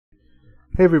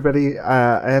Hey everybody,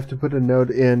 I have to put a note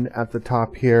in at the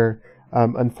top here.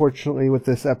 Unfortunately, with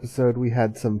this episode, we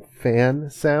had some fan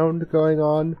sound going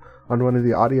on one of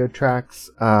the audio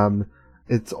tracks.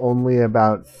 It's only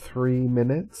about 3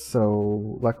 minutes,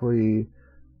 so luckily,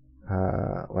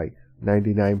 like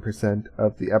 99%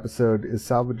 of the episode is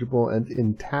salvageable and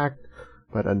intact.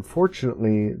 But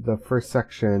unfortunately, the first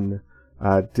section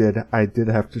I did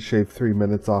have to shave 3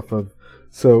 minutes off of.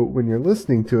 So when you're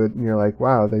listening to it and you're like,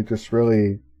 wow, they just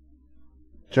really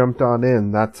jumped on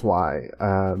in, that's why.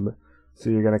 So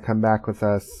you're going to come back with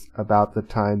us about the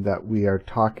time that we are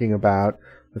talking about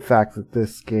the fact that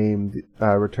this game,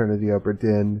 Return of the Obra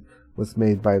Dinn, was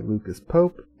made by Lucas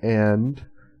Pope, and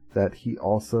that he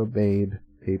also made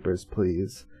Papers,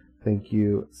 Please. Thank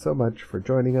you so much for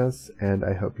joining us, and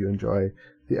I hope you enjoy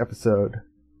the episode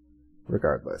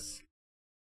regardless.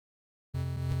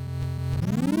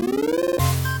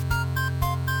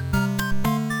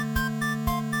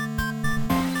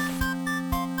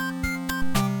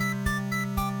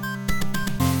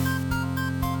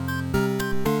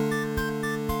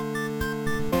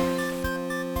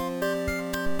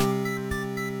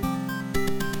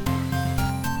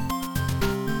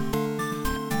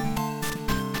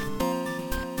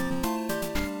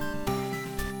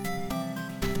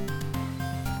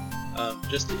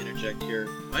 Just to interject here,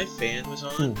 my fan was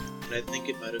on, and I think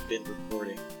it might have been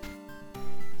recording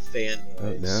fan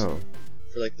noise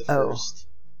for like the first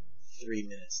 3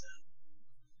 minutes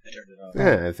now. I turned it off.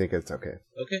 Yeah, I think it's okay.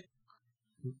 Okay.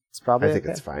 It's probably I think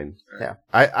okay. it's fine. Yeah.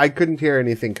 I couldn't hear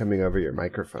anything coming over your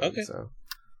microphone, okay. So.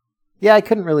 Yeah, I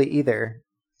couldn't really either.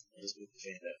 I'll just move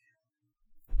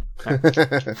the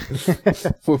fan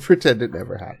down. We'll pretend it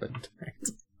never happened.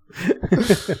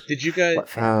 Did you guys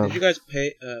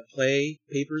play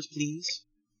Papers, Please?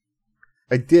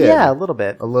 I did. Yeah, a little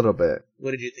bit. A little bit.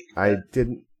 What did you think of I that?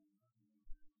 didn't.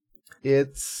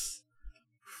 It's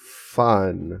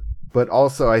fun, but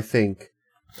also I think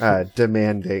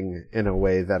demanding in a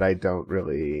way that I don't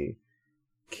really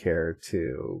care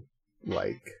to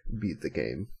beat the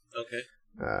game. Okay.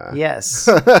 Yes.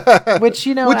 Which,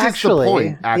 actually, is the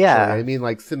point, actually. Yeah. I mean,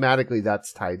 thematically,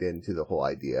 that's tied into the whole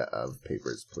idea of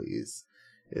Papers, Please,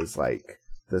 is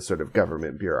the sort of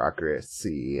government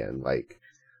bureaucracy and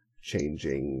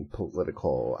changing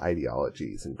political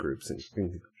ideologies and groups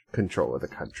in control of the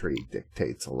country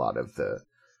dictates a lot of the,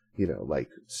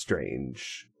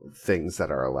 strange things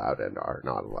that are allowed and are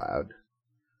not allowed.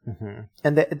 Mm-hmm.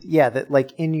 And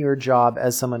that in your job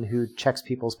as someone who checks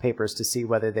people's papers to see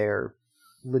whether they're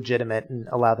legitimate and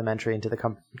allow them entry into the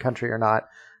country or not,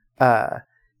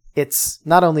 it's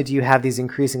not only do you have these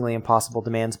increasingly impossible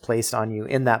demands placed on you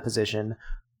in that position,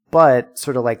 but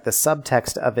sort of the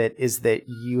subtext of it is that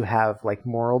you have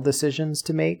moral decisions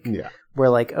to make. Yeah.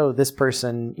 Where this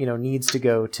person, needs to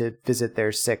go to visit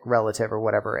their sick relative or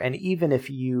whatever. And even if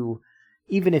you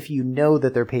know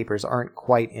that their papers aren't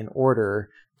quite in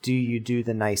order, do you do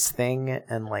the nice thing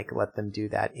and let them do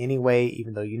that anyway,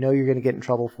 even though you're going to get in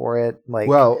trouble for it?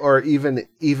 Or even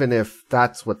if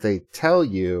that's what they tell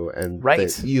you and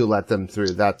that you let them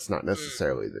through, that's not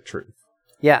necessarily the truth.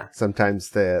 Yeah. Sometimes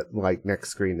the next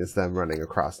screen is them running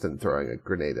across and throwing a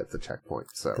grenade at the checkpoint.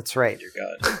 So that's right. Dear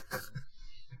God.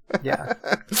 Yeah.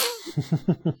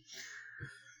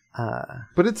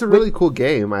 But it's a really cool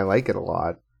game. I like it a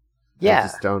lot.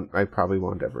 Yeah. I probably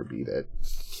won't ever beat it.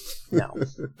 No.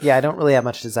 Yeah, I don't really have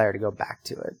much desire to go back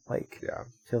to it.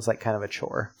 Feels like kind of a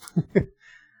chore.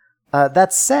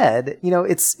 That said,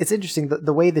 it's interesting.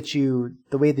 The way that you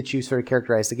sort of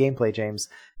characterize the gameplay, James,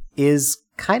 is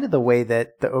kind of the way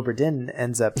that the Obra Dinn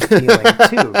ends up feeling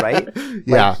too, right?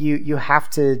 Yeah. You have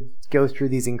to go through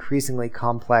these increasingly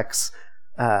complex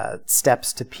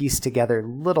steps to piece together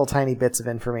little tiny bits of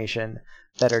information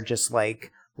that are just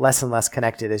less and less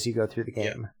connected as you go through the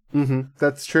game. Yeah. Mm-hmm.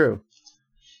 That's true.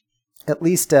 At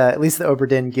least the Obra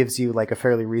Dinn gives you a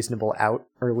fairly reasonable out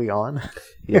early on.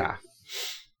 Yeah.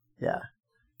 Yeah.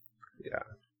 Yeah.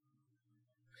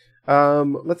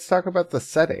 Let's talk about the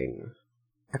setting.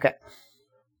 Okay.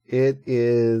 It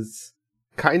is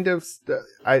kind of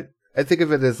I think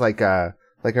of it as like a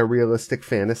realistic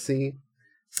fantasy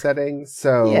setting.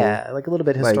 So yeah, a little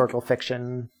bit historical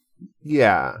fiction.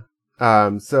 Yeah.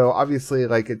 So obviously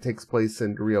it takes place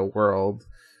in the real world.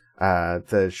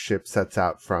 The ship sets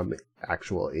out from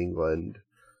actual England.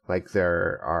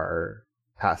 There are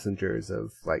passengers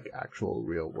of actual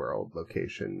real world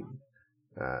location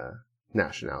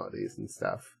nationalities and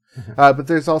stuff. But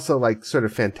there's also sort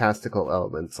of fantastical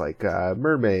elements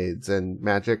mermaids and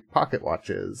magic pocket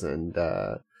watches and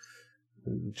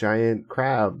giant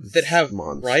crabs that have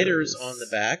monsters. riders on the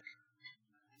back.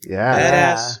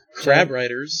 Yeah. Badass crab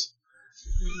riders.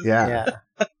 Yeah.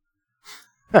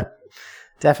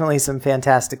 Definitely some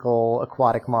fantastical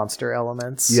aquatic monster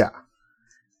elements. Yeah.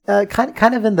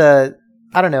 Kind of in the,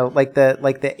 I don't know, like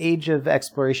the age of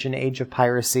exploration, age of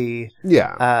piracy.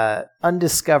 Yeah.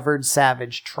 Undiscovered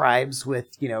savage tribes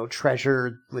with,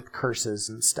 treasure with curses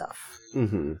and stuff.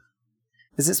 Mm-hmm.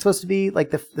 Is it supposed to be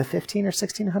like the 15 or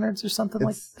 1600s or something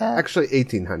like that? Actually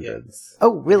 1800s. Yeah.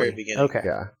 Oh, really? Okay.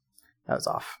 Yeah. That was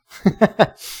off.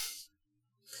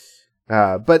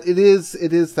 But it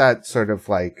is that sort of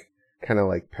like, kind of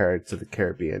like Pirates of the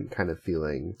Caribbean kind of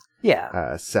feeling.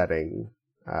 Yeah. Setting.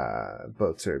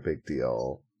 Boats are a big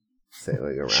deal.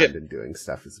 Sailing around Ship. and doing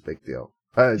stuff is a big deal.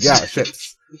 Yeah,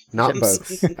 ships, not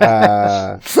Ships. boats.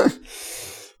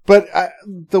 But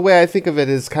the way I think of it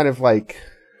is kind of like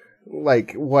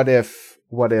what if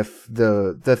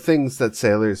the things that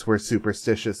sailors were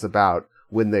superstitious about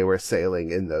when they were sailing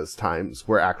in those times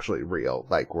were actually real,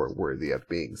 like were worthy of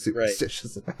being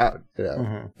superstitious about.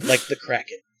 Mm-hmm. Like the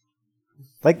Kraken.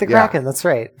 Like the Kraken, that's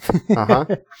right. Uh-huh.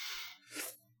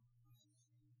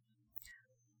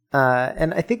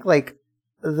 And I think like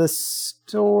the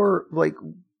store, like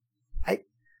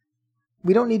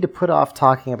we don't need to put off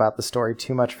talking about the story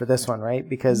too much for this one, right?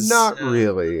 Because not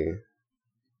really.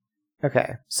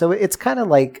 Okay, so it's kind of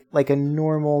like a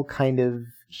normal kind of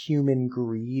human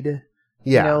greed.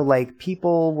 Yeah. Like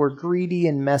people were greedy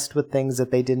and messed with things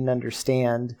that they didn't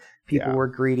understand. People were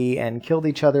greedy and killed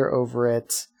each other over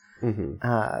it.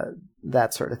 Mm-hmm.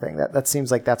 That sort of thing. That seems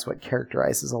like that's what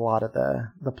characterizes a lot of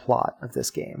the plot of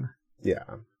this game. Yeah.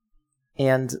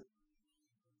 And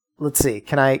let's see,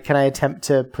 can I attempt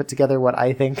to put together what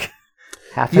I think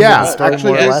happened in the story?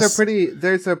 Actually, more or less?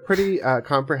 there's a pretty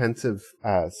comprehensive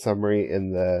summary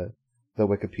in the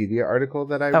Wikipedia article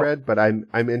that I read, but I'm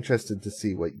interested to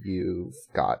see what you've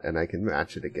got, and I can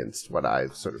match it against what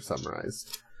I've sort of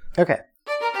summarized. Okay.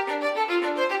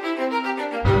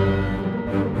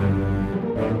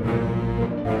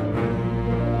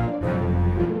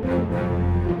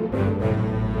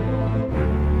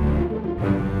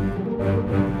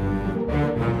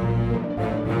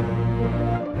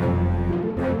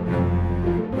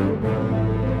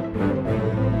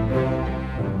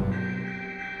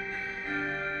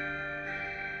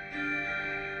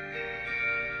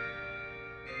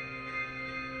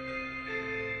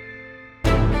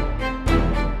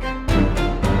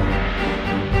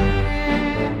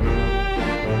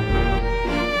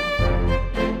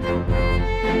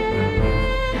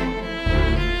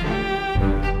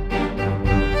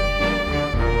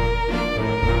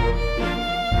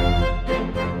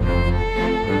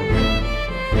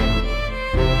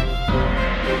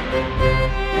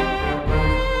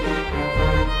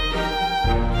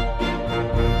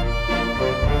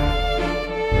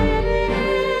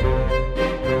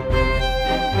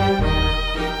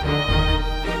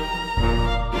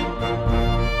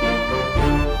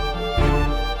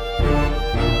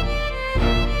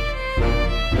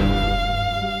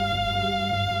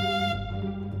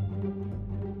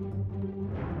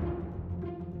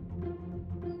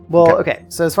 Well, okay.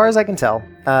 So as far as I can tell,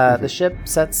 the ship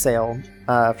sets sail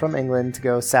from England to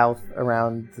go south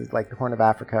around like the Horn of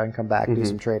Africa and come back, do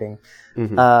some trading.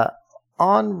 En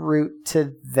route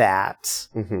to that,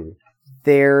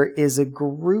 there is a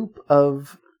group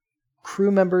of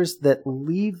crew members that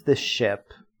leave the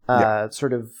ship.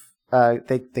 Sort of,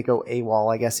 they go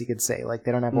AWOL, I guess you could say. Like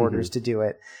they don't have orders to do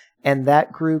it, and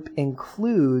that group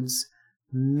includes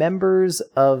members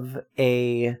of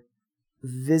a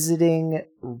visiting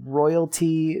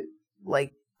royalty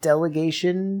like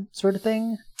delegation sort of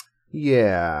thing.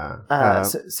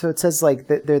 So it says like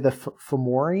they're the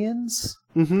Fomorians,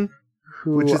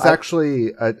 which is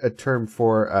actually a term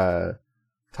for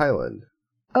Thailand.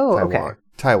 Taiwan. Okay.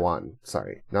 Taiwan.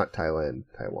 Sorry, not Thailand.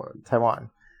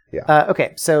 Taiwan. Yeah.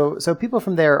 Okay. So people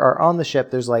from there are on the ship.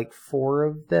 There's like 4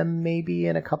 of them, maybe,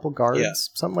 and a couple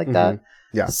guards, something like that.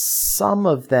 Yeah. Some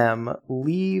of them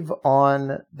leave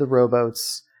on the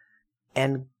rowboats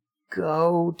and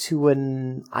go to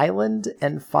an island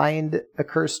and find a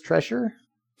cursed treasure.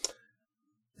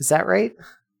 Is that right?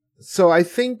 So I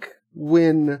think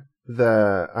when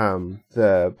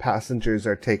the passengers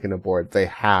are taken aboard, they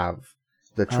have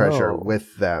the treasure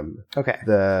with them. Okay.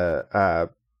 The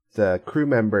crew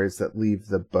members that leave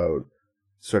the boat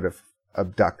sort of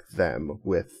abduct them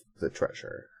with the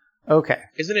treasure. Okay.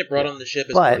 Isn't it brought on the ship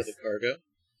as part of the cargo?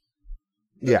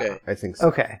 Yeah, okay. I think so.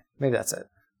 Okay, maybe that's it.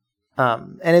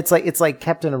 And it's like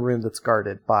kept in a room that's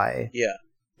guarded by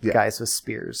guys with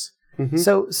spears.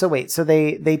 So wait, so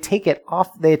they take it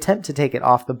off. They attempt to take it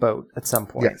off the boat at some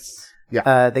point. Yes.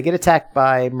 Yeah. They get attacked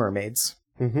by mermaids.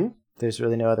 There's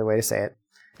really no other way to say it.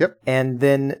 Yep. And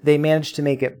then they manage to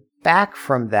make it back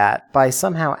from that by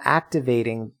somehow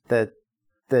activating the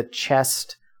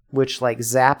chest, which like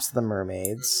zaps the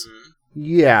mermaids.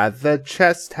 Yeah, the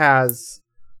chest has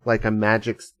like a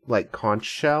magic like conch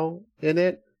shell in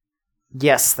it.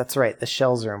 Yes, that's right. The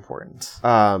shells are important.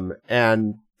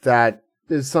 And that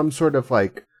is some sort of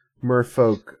like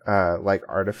merfolk like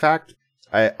artifact.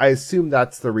 I assume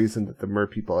that's the reason that the mer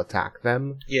people attack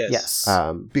them. Yes.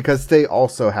 Because they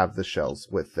also have the shells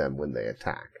with them when they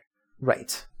attack.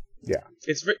 Right. Yeah.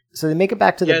 So they make it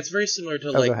back to the... Yeah, it's very similar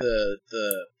to like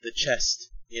the chest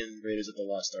in Raiders of the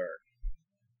Lost Ark.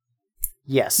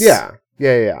 Yes. Yeah.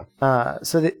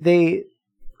 So they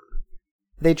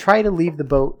try to leave the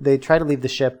boat. They try to leave the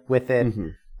ship with it.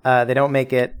 Mm-hmm. They don't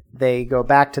make it. They go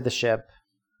back to the ship.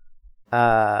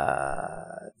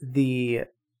 The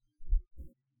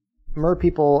mer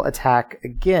people attack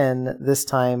again, this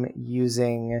time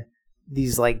using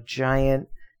these like giant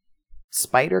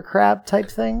spider crab type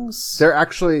things. They're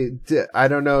actually, I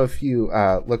don't know if you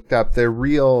looked up, they're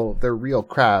real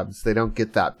crabs. They don't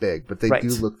get that big, but they do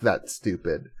look that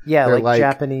stupid. Yeah, they're like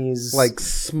Japanese, like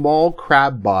small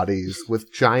crab bodies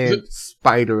with giant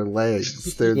spider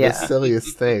legs. They're the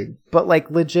silliest thing, but like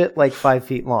legit like 5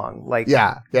 feet long, like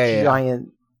giant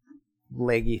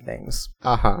leggy things.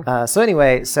 So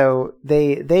anyway, so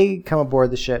they come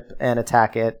aboard the ship and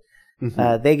attack it.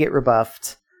 Mm-hmm. They get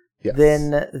rebuffed. Yes. Then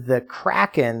the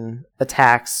Kraken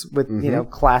attacks with,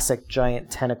 classic giant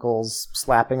tentacles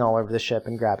slapping all over the ship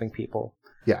and grabbing people.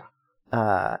 Yeah.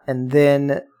 And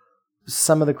then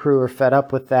some of the crew are fed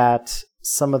up with that.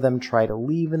 Some of them try to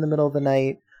leave in the middle of the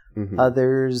night. Mm-hmm.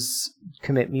 Others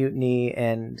commit mutiny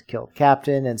and kill the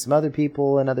captain and some other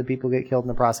people, and other people get killed in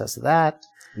the process of that.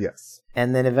 Yes.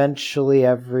 And then eventually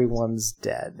everyone's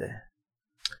dead.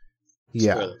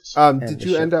 Yeah. Did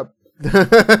you end up...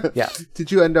 Yeah.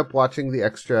 Did you end up watching the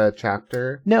extra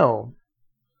chapter? No.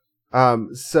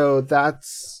 So that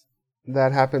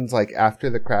happens like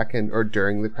after the Kraken or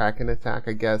during the Kraken attack,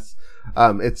 I guess.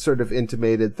 It's sort of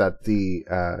intimated that the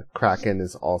Kraken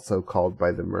is also called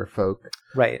by the merfolk.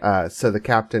 Right. So the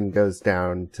captain goes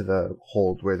down to the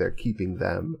hold where they're keeping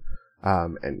them,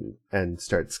 and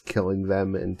starts killing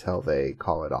them until they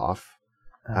call it off.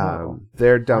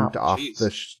 They're dumped off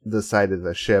the side of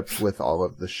the ship with all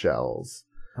of the shells.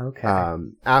 Okay.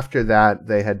 After that,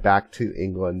 they head back to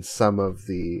England. Some of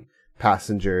the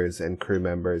passengers and crew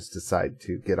members decide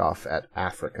to get off at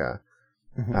Africa.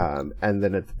 Mm-hmm. And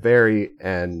then at the very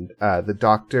end, the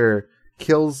doctor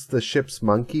kills the ship's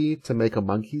monkey to make a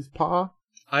monkey's paw.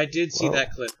 I did see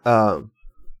that clip.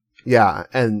 Yeah,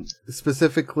 and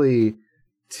specifically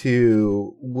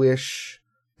to wish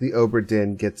the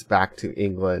Oberdin gets back to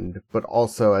England, but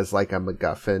also as like a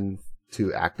MacGuffin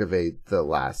to activate the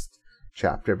last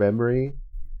chapter memory.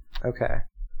 Okay.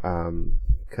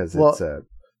 Because it's a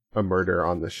murder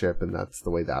on the ship, and that's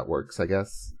the way that works, I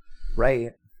guess.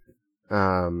 Right.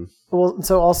 Well,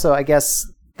 so also, I guess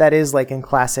that is like in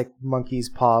classic monkey's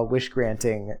paw wish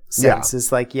granting sense.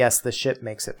 Is like, yes, the ship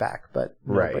makes it back, but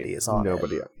nobody is on it.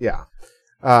 Yeah.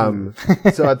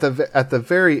 So at the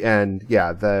very end,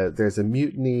 there's a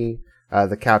mutiny.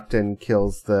 The captain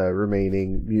kills the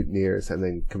remaining mutineers and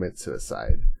then commits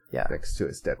suicide. Yeah. Next to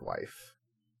his dead wife.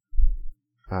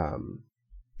 And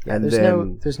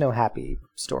there's no happy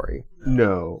story.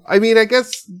 No, I mean, I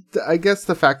guess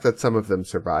the fact that some of them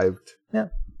survived. Yeah.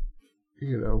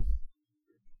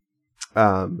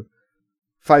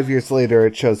 5 years later,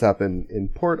 it shows up in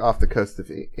port off the coast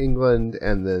of England,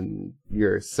 and then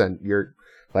your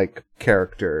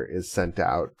character is sent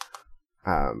out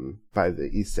by the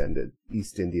East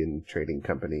Indian Trading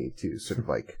Company to sort of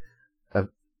like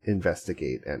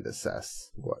investigate and assess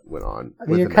what went on. I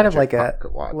mean, you're kind of like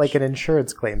an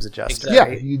insurance claims adjuster. Exactly. Yeah,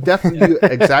 right? you definitely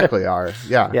exactly are.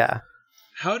 Yeah. Yeah.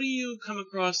 How do you come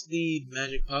across the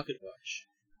magic pocket watch?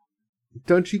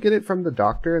 Don't you get it from the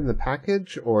doctor in the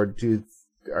package, or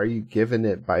are you given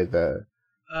it by the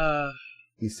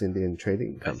East Indian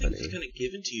Trading Company? I think it's kind of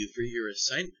given to you for your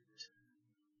assignment.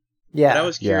 Yeah. But I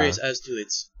was curious as to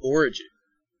its origin.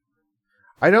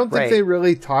 I don't think they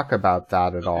really talk about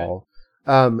that at all.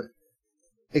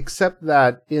 Except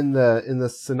that in the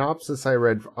synopsis I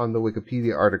read on the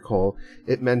Wikipedia article,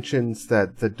 it mentions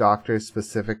that the doctor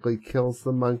specifically kills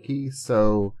the monkey,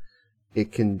 so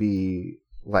it can be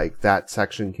like that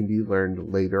section can be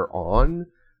learned later on.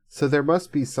 So there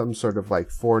must be some sort of like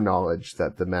foreknowledge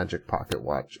that the magic pocket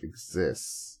watch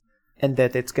exists. And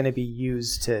that it's going to be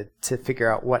used to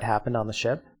figure out what happened on the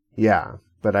ship? Yeah,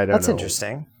 but I don't know. That's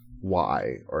interesting.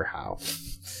 Why or how.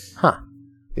 Huh.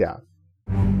 Yeah.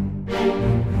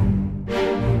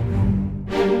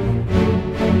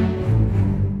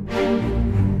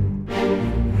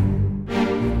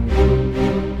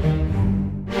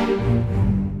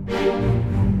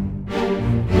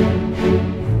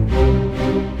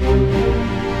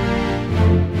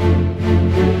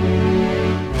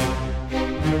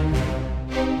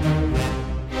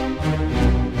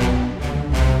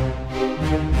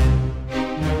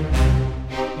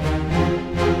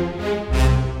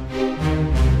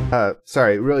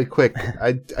 sorry, really quick.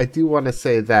 I do want to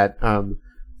say that the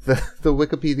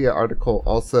Wikipedia article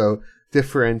also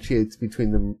differentiates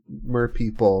between the mer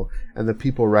people and the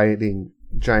people riding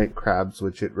giant crabs,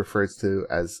 which it refers to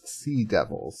as sea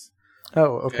devils.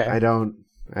 Oh, okay. I don't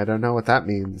know what that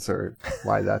means or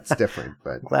why that's different,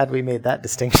 but glad we made that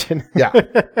distinction. Yeah.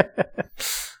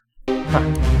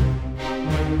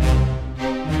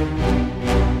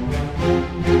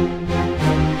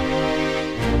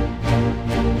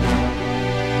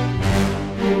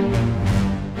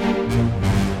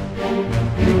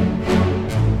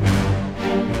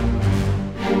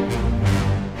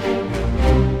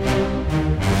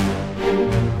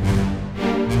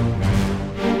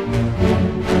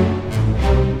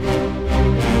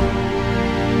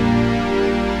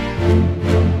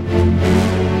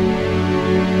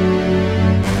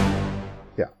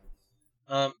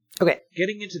 Okay.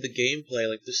 Getting into the gameplay,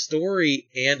 like the story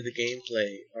and the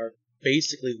gameplay are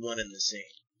basically one and the same.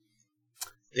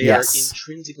 They are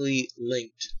intrinsically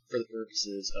linked for the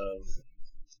purposes of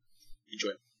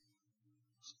enjoyment.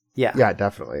 Yeah. Yeah,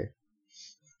 definitely.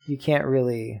 You can't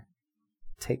really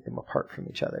take them apart from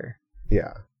each other.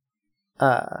 Yeah.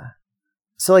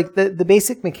 So like the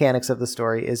basic mechanics of the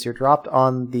story is you're dropped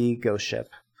on the ghost ship.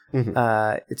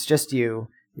 Mm-hmm. It's just you.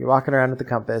 You're walking around with the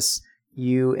compass.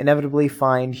 You inevitably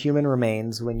find human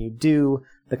remains. When you do,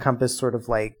 the compass sort of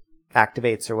like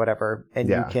activates or whatever, and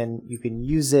you can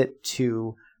use it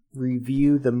to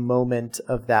review the moment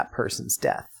of that person's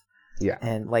death. Yeah.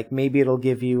 And like maybe it'll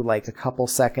give you like a couple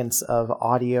seconds of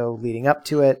audio leading up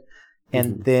to it,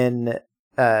 and then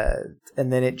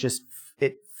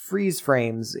it freeze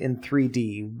frames in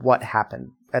 3D what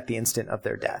happened at the instant of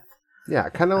their death. Yeah,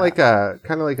 kind of like a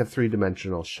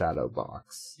 3-dimensional shadow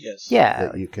box. Yes. Yeah.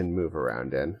 That you can move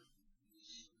around in.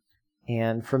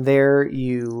 And from there,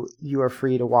 you are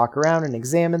free to walk around and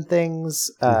examine things.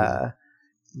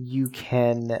 You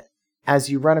can, as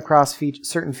you run across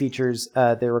certain features,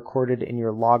 they're recorded in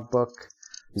your logbook.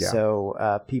 Yeah.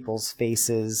 So people's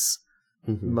faces,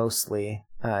 mostly.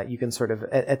 You can sort of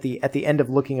at the end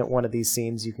of looking at one of these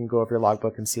scenes, you can go over your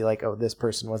logbook and see like, oh, this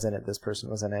person was in it, this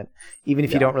person was in it. Even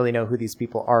if you don't really know who these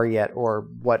people are yet or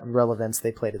what relevance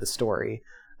they play to the story,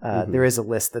 there is a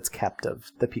list that's kept of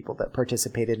the people that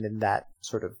participated in that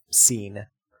sort of scene.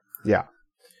 Yeah,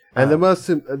 and the most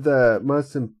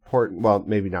important, well,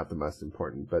 maybe not the most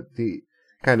important, but the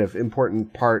kind of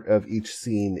important part of each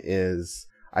scene is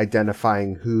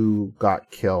identifying who got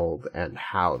killed and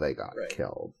how they got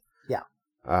killed.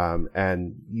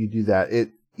 And you do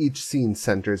that. Each scene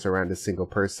centers around a single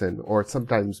person, or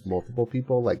sometimes multiple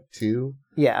people, like 2.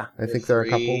 Yeah, I think there are a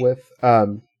couple with.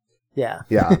 Yeah.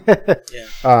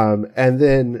 And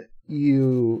then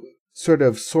you sort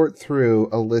of sort through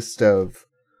a list of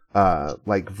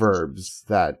like verbs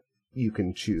that you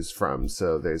can choose from.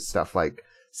 So there's stuff like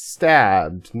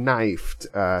stabbed, knifed,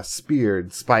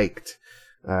 speared, spiked,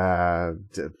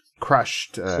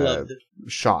 crushed,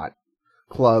 shot,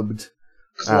 clubbed.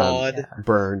 Clawed.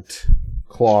 Burnt,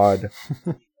 clawed,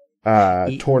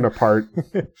 torn apart,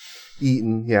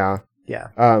 eaten, yeah.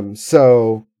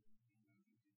 So,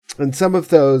 and some of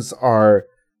those are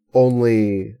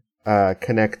only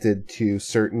connected to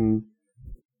certain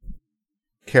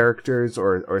characters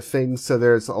or things. So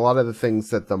there's a lot of the things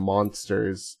that the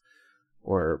monsters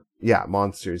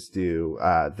do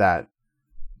that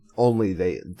only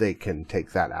they can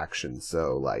take that action.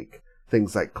 So like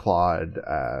things like clawed,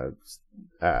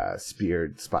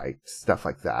 speared, spiked, stuff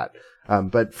like that.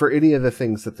 But for any of the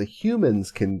things that the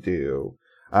humans can do,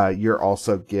 you're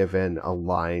also given a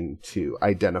line to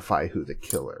identify who the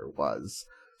killer was.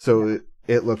 So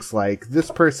it looks like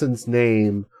this person's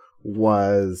name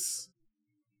was,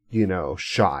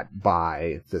 shot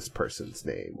by this person's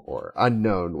name, or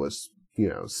unknown was,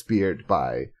 speared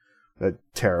by a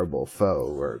terrible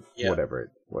foe, or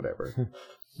whatever.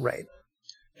 Right.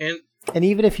 And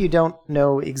even if you don't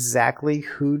know exactly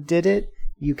who did it,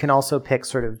 you can also pick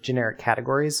sort of generic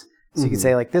categories. So you can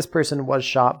say, like, this person was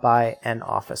shot by an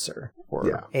officer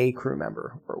or a crew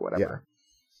member or whatever.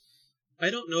 Yeah.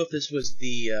 I don't know if this was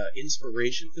the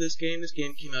inspiration for this game. This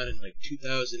game came out in, like,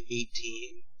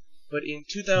 2018. But in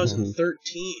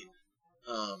 2013,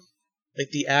 like,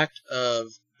 the act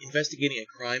of investigating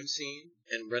a crime scene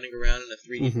and running around in a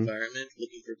 3D environment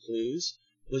looking for clues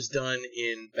was done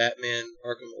in Batman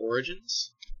Arkham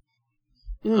Origins.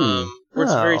 Where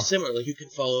it's very similar. Like, you can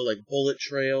follow, like, bullet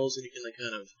trails, and you can, like,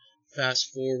 kind of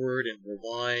fast forward and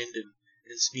rewind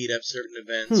and speed up certain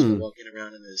events while walking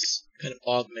around in this kind of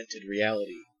augmented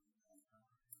reality.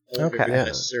 Kind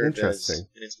of served as an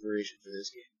inspiration for this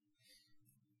game.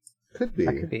 Could be.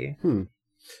 That could be.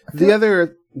 The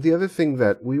other thing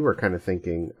that we were kind of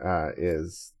thinking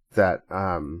is that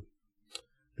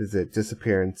is it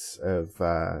disappearance of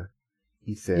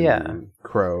Ethan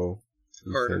Crow?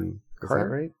 Carter. Is that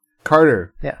right?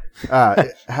 Carter. Yeah.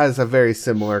 It has a very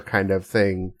similar kind of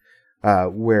thing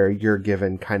where you're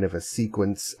given kind of a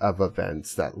sequence of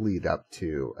events that lead up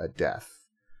to a death.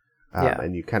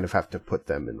 And you kind of have to put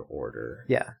them in order.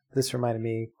 Yeah. This reminded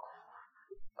me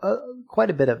quite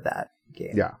a bit of that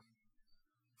game. Yeah.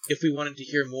 If we wanted to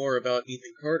hear more about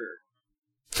Ethan Carter.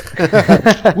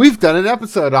 We've done an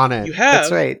episode on it. You have?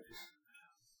 That's right.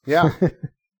 Yeah.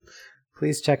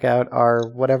 Please check out our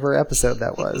whatever episode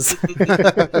that was.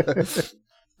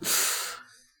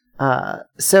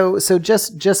 So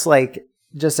just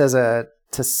as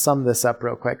to sum this up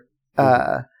real quick,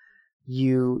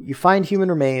 you find human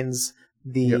remains.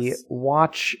 The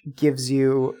watch gives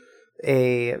you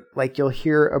you'll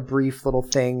hear a brief little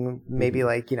thing, maybe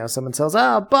someone says,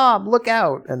 Bob, look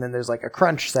out. And then there's like a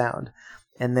crunch sound.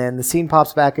 And then the scene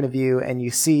pops back into view and you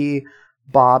see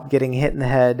Bob getting hit in the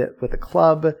head with a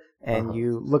club. And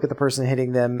you look at the person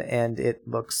hitting them, and it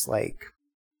looks like,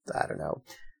 I don't know,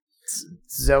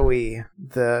 Zoe,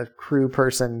 the crew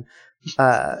person.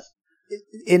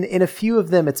 In a few of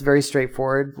them, it's very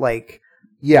straightforward. Where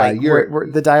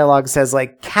the dialogue says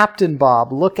Captain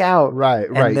Bob, look out! Right.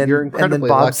 You're incredibly and then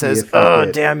Bob lucky says,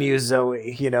 "Oh, damn you,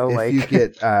 Zoe!" You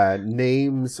get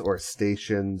names or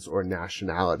stations or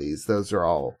nationalities. Those are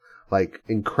all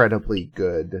incredibly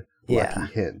good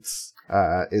lucky hints.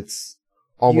 It's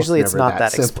almost usually it's not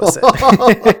that explicit.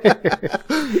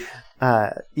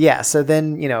 So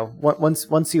then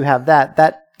once you have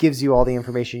that gives you all the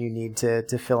information you need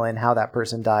to fill in how that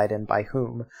person died and by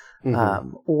whom,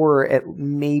 or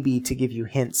maybe to give you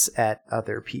hints at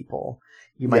other people.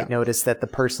 You might notice that the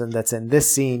person that's in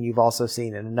this scene you've also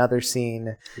seen in another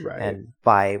scene, and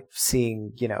by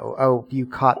seeing you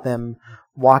caught them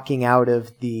walking out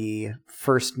of the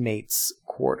first mate's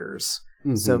quarters.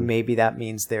 So maybe that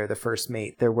means they're the first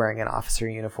mate. They're wearing an officer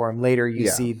uniform. Later, you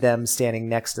see them standing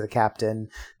next to the captain.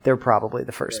 They're probably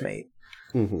the first mate.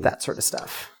 That sort of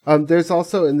stuff. There's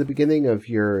also, in the beginning of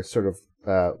your sort of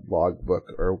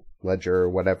logbook or ledger or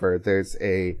whatever, there's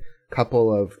a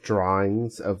couple of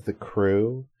drawings of the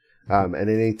crew. And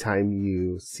anytime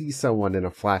you see someone in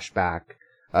a flashback,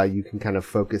 you can kind of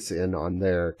focus in on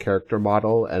their character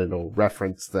model, and it'll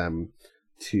reference them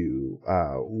to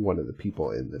one of the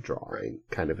people in the drawing,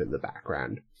 kind of in the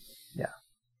background. Yeah.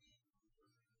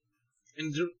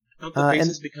 And don't the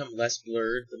faces become less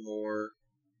blurred the more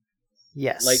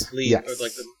likely, or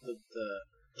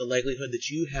the likelihood that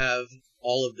you have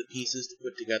all of the pieces to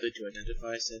put together to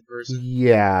identify said person?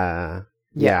 Yeah.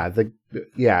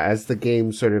 As the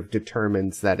game sort of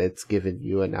determines that it's given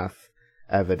you enough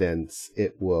evidence,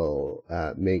 it will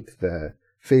make the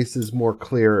faces more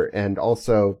clear, and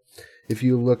also if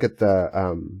you look at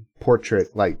the portrait,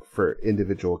 for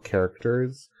individual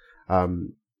characters, I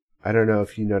don't know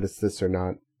if you noticed this or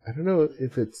not. I don't know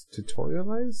if it's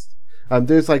tutorialized.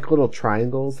 There's little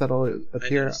triangles that'll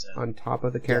appear on top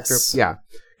of the character. Yes. Yeah.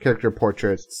 Character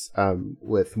portraits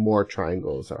with more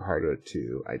triangles are harder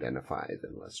to identify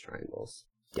than less triangles.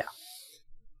 Yeah.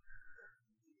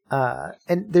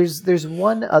 And there's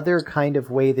one other kind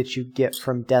of way that you get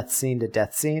from death scene to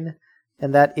death scene,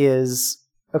 and that is...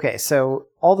 Okay, so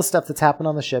all the stuff that's happened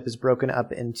on the ship is broken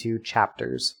up into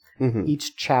chapters.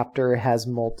 Each chapter has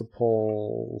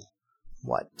multiple,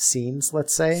 scenes,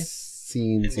 let's say?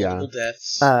 Scenes, and multiple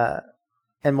deaths.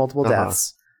 And multiple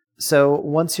deaths. So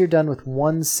once you're done with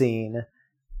one scene,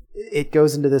 it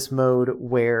goes into this mode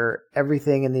where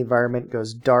everything in the environment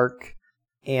goes dark,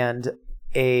 and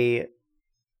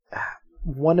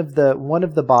one of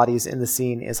the bodies in the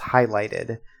scene is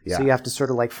highlighted. Yeah. So you have to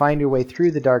sort of find your way through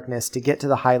the darkness to get to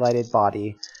the highlighted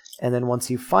body. And then once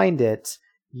you find it,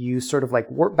 you sort of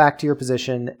warp back to your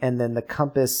position, and then the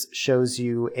compass shows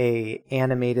you a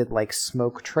animated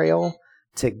smoke trail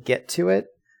to get to it.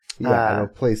 Yeah, and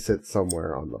it'll place it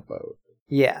somewhere on the boat.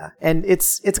 Yeah, and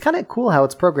it's kind of cool how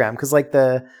it's programmed, because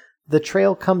the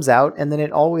trail comes out and then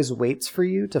it always waits for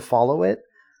you to follow it.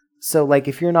 So,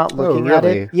 if you're not looking at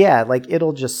it,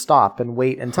 it'll just stop and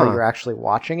wait until you're actually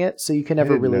watching it, so you can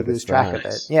never really lose track of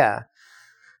it. Yeah.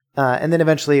 And then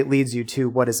eventually it leads you to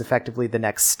what is effectively the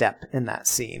next step in that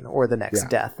scene, or the next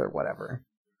death, or whatever.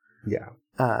 Yeah.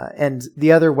 And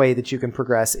the other way that you can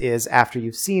progress is after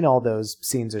you've seen all those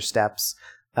scenes or steps,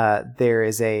 there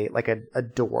is a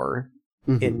door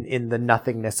in the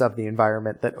nothingness of the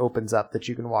environment that opens up that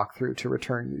you can walk through to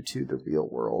return you to the real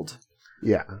world.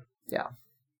 Yeah. Yeah.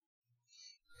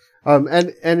 And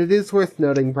it is worth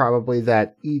noting probably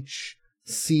that each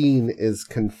scene is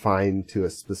confined to a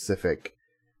specific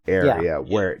area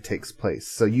where it takes place.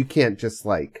 So you can't just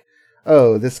like,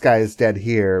 oh, this guy is dead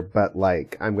here, but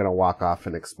like I'm gonna walk off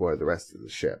and explore the rest of the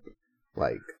ship.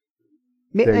 Like,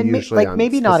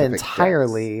 maybe not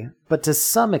entirely, but to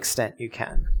some extent you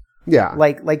can. Yeah,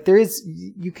 like there is,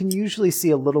 you can usually see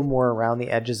a little more around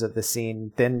the edges of the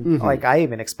scene than like I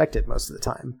even expected most of the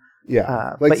time.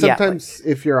 Yeah, like sometimes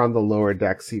if you're on the lower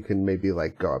decks, you can maybe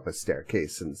like go up a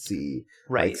staircase and see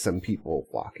like some people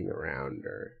walking around,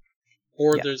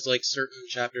 or there's like certain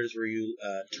chapters where you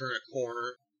turn a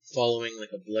corner following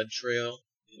like a blood trail.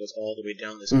 It goes all the way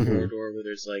down this corridor where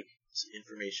there's like some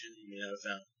information you may not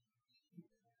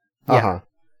have found.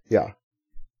 Yeah.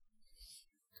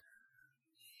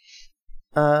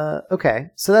 Okay,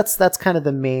 so that's kind of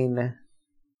the main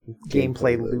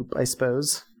gameplay loop, I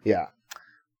suppose. Yeah.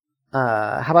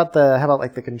 How about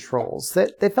like the controls?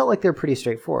 They felt like they're pretty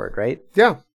straightforward, right?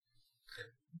 Yeah.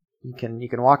 You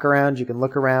can walk around, you can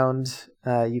look around,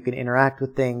 you can interact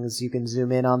with things, you can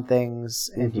zoom in on things,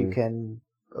 and you can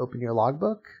open your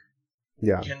logbook.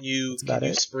 Yeah. Can you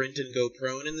sprint and go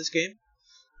prone in this game?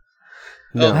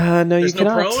 No, no, you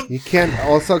cannot. Prone? You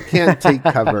can't take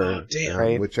cover,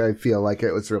 Damn. Which I feel like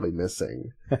it was really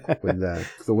missing. When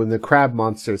the crab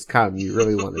monsters come, you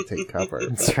really want to take cover.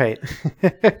 That's right.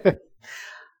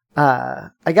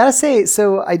 I gotta say,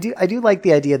 so I do like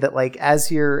the idea that like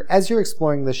as you're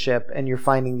exploring the ship and you're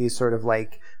finding these sort of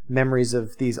like memories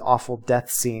of these awful death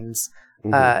scenes,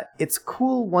 it's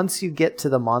cool once you get to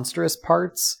the monstrous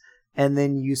parts. And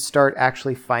then you start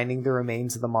actually finding the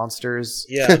remains of the monsters,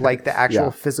 like the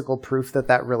actual physical proof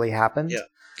that really happened.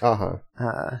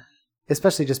 Yeah.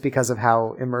 Especially just because of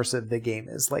how immersive the game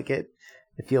is. Like it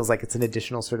feels like it's an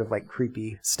additional sort of like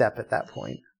creepy step at that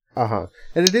point. And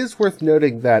it is worth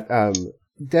noting that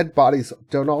dead bodies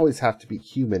don't always have to be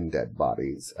human dead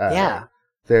bodies.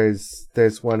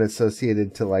 There's one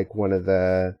associated to like one of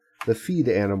the feed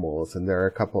animals, and there are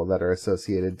a couple that are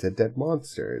associated to dead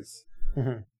monsters.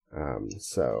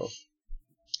 So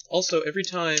also every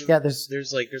time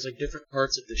there's like different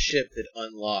parts of the ship that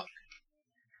unlock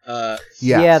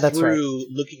that's through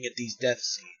looking at these death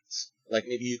scenes. Like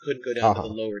maybe you couldn't go down to the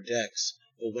lower decks,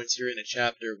 but once you're in a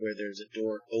chapter where there's a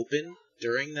door open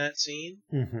during that scene,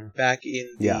 back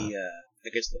in the I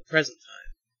guess the present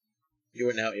time, you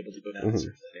are now able to go down and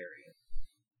search that area.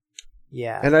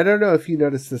 Yeah. And I don't know if you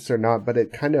noticed this or not, but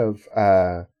it kind of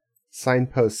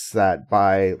signposts that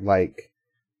by like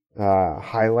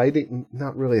highlighting,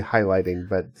 not really highlighting,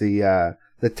 but the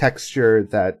texture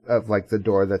that of like the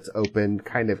door that's open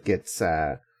kind of gets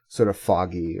sort of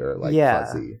foggy or like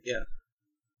fuzzy. Yeah.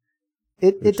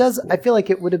 It does. Cool. I feel like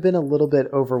it would have been a little bit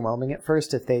overwhelming at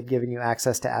first if they'd given you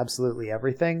access to absolutely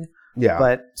everything. Yeah.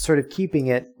 But sort of keeping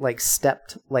it like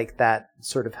stepped like that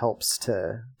sort of helps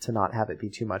to not have it be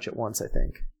too much at once, I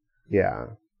think.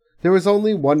 Yeah. There was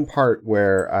only one part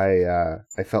where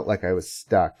I felt like I was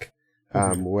stuck.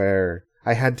 Where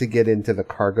I had to get into the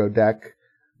cargo deck,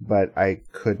 but I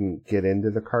couldn't get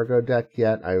into the cargo deck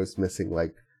yet. I was missing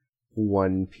like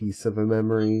one piece of a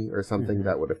memory or something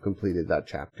that would have completed that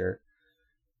chapter.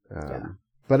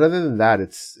 But other than that,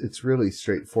 it's really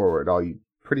straightforward. All you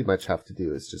pretty much have to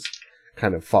do is just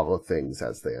kind of follow things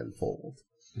as they unfold.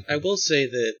 I will say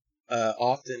that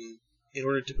often, in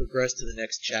order to progress to the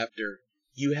next chapter,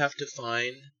 you have to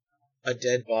find a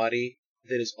dead body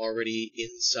that is already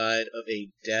inside of a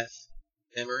death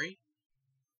memory.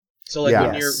 So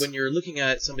like when you're looking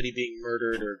at somebody being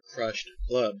murdered or crushed or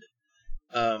clubbed,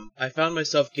 I found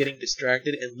myself getting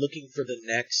distracted and looking for the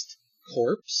next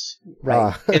corpse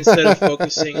instead of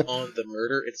focusing on the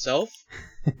murder itself,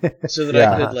 so that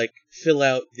I could like fill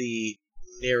out the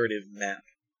narrative map.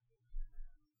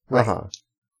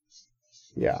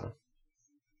 Yeah.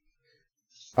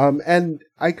 And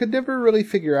I could never really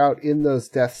figure out in those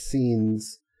death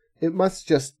scenes, it must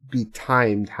just be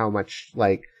timed how much,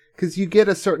 like, because you get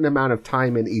a certain amount of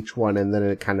time in each one and then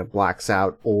it kind of blacks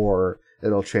out, or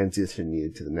it'll transition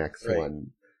you to the next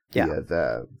one via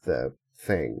the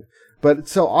thing. But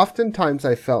so oftentimes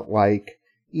I felt like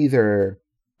either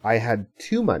I had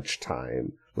too much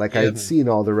time, like I'd seen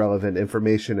all the relevant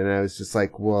information and I was just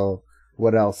like, well,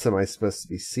 what else am I supposed to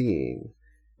be seeing?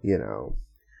 You know?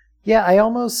 Yeah, I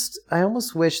almost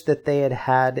wish that they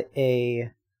had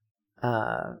a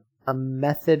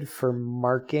method for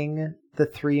marking the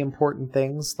three important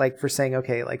things, like for saying,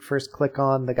 okay, like first click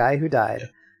on the guy who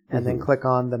died, and then click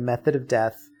on the method of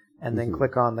death, and then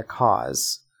click on the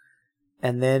cause.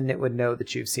 and then it would know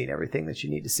that you've seen everything that you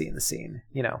need to see in the scene,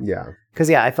 you know? Yeah. Because,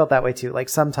 yeah, I felt that way too. Like,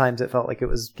 sometimes it felt like it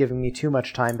was giving me too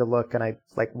much time to look, and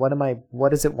what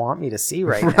does it want me to see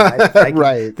right now?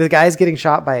 Right. The guy's getting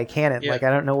shot by a cannon. Yeah. Like, I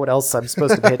don't know what else I'm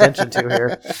supposed to pay attention to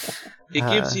here. It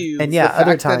gives you... And yeah, the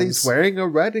other fact times... that he's wearing a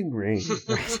wedding ring.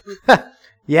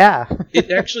 Yeah.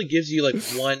 It actually gives you, like,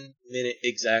 1 minute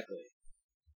exactly.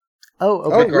 Oh,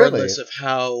 okay. Oh, regardless really? of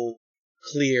how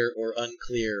clear or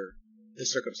unclear the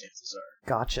circumstances are.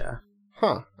 Gotcha.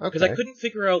 Huh. Because Okay. I couldn't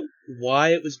figure out why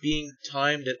it was being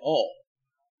timed at all,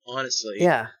 honestly.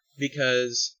 Yeah.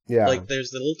 Because, Yeah. like,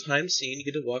 there's the little time scene, you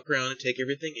get to walk around and take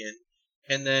everything in,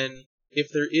 and then, if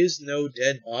there is no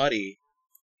dead body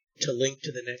to link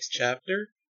to the next chapter,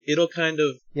 it'll kind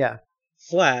of Yeah.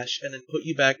 flash and then put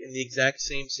you back in the exact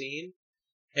same scene,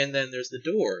 and then there's the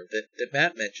door that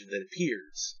Matt mentioned that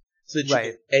appears, so that you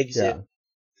Right. can exit Yeah.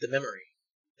 the memory.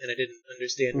 And I didn't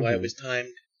understand why it was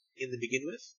timed in the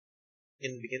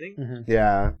beginning. Mm-hmm.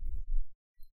 Yeah.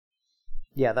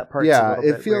 Yeah, that part's a Yeah, little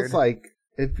it bit feels weird.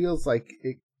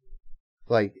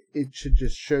 like it should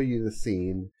just show you the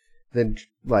scene, then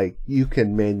like you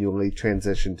can manually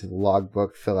transition to the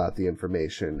logbook, fill out the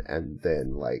information, and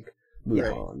then like move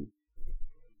Right. on.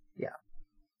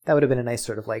 That would have been a nice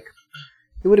sort of like...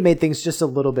 It would have made things just a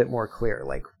little bit more clear,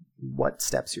 like what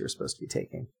steps you were supposed to be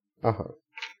taking. Uh-huh.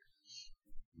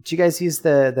 Did you guys use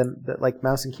the like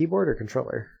mouse and keyboard or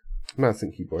controller? Mouse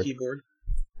and keyboard. Keyboard.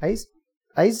 I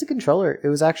used the controller.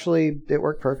 It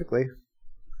worked perfectly.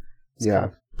 Yeah. Kind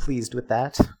of pleased with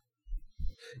that.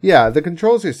 Yeah, the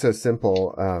controls are so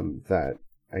simple that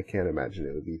I can't imagine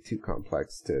it would be too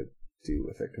complex to do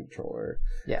with a controller.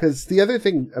 Yeah. Because the other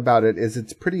thing about it is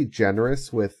it's pretty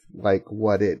generous with like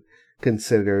what it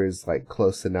considers like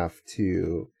close enough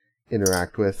to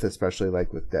interact with, especially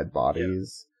like with dead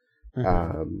bodies.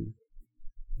 Mm-hmm.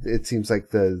 It seems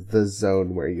like the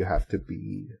zone where you have to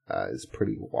be is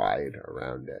pretty wide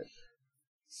around it.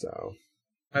 So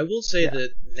I will say Yeah.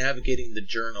 that navigating the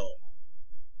journal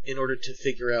in order to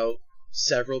figure out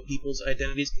several people's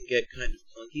identities can get kind of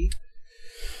clunky.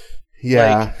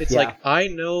 yeah, Like, it's Yeah. like, I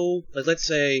know, like, let's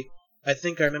say, I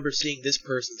think I remember seeing this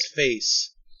person's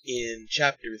face in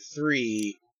Chapter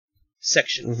 3,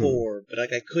 Section 4, but,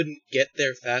 like, I couldn't get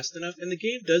there fast enough, and the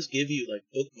game does give you, like,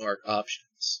 bookmark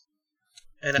options.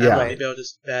 And I don't know, Right. maybe I was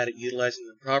just bad at utilizing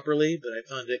them properly, but I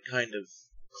found it kind of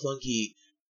clunky,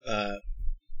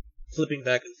 flipping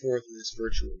back and forth in this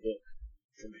virtual book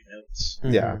for my notes.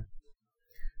 yeah.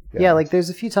 Yeah, like there's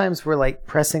a few times where like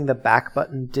pressing the back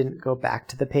button didn't go back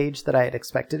to the page that I had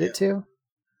expected it to.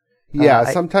 Yeah,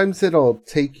 sometimes it'll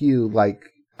take you like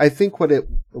I think what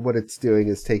it's doing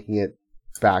is taking it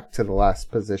back to the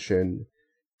last position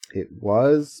it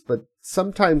was, but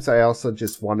sometimes I also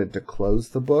just wanted to close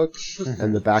the book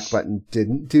and the back button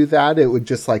didn't do that. It would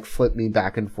just like flip me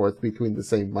back and forth between the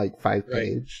same like 5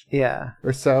 page Yeah.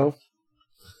 or so.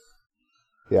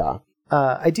 Yeah.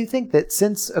 I do think that so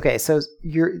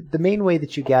the main way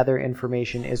that you gather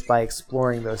information is by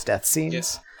exploring those death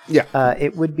scenes. Yeah.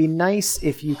 It would be nice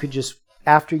if you could just,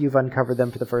 after you've uncovered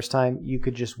them for the first time, you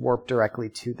could just warp directly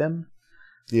to them.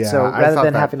 Yeah. So I rather thought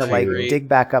than that having to like too. dig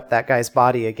back up that guy's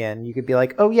body again, you could be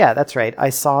like, oh yeah, that's right. I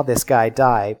saw this guy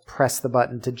die. Press the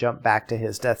button to jump back to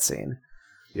his death scene.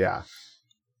 Yeah.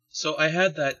 So I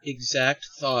had that exact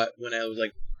thought when I was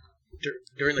like,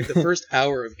 during like the first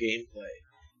hour of gameplay.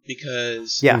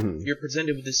 Because you're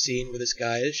presented with this scene where this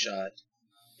guy is shot,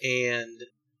 and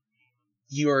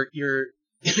you're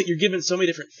given so many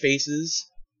different faces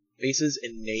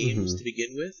and names to begin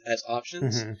with as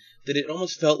options that it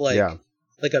almost felt like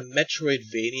a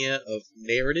Metroidvania of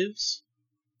narratives.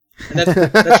 And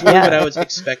that's really what I was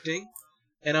expecting.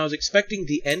 And I was expecting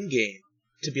the end game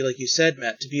to be like you said,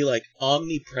 Matt, to be like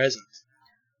omnipresent.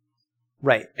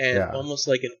 Right. And almost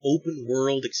like an open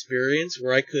world experience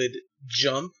where I could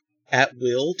jump at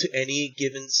will to any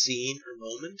given scene or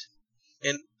moment.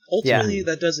 And ultimately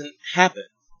that doesn't happen.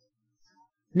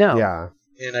 No. Yeah.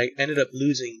 And I ended up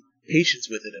losing patience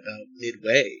with it about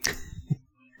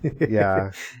midway.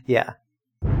 Yeah. Yeah.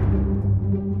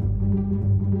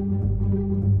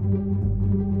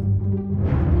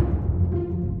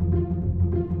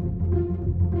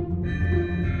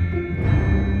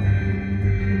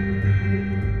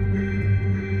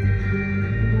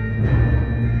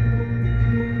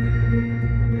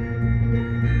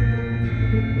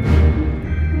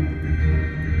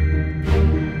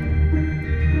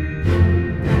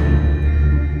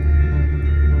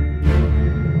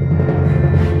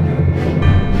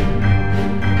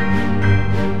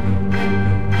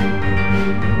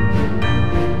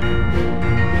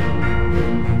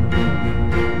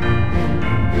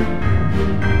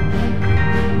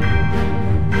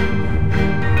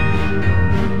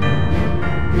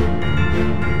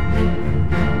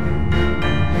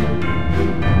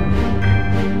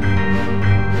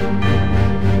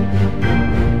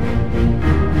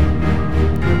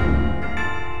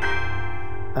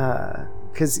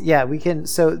 because we can.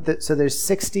 So there's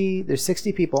 60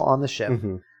 people on the ship.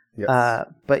 Mm-hmm. Yes.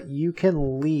 But you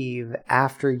can leave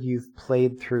after you've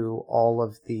played through all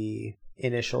of the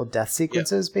initial death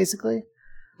sequences, basically.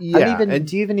 Yeah. Do you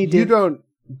even need to?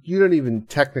 You don't even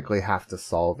technically have to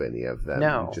solve any of them.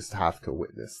 No. You just have to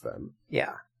witness them.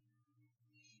 Yeah.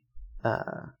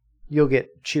 You'll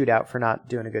get chewed out for not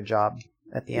doing a good job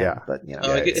at the end. Yeah. But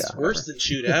it's worse than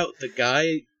chewed out. The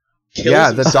guy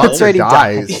kills the himself. doctor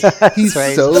dies. He's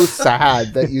right. so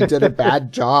sad that you did a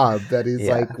bad job that he's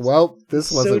like, well,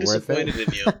 this wasn't worth it. So disappointed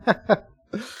in you.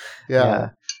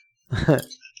 Yeah.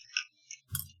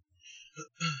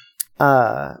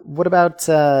 What about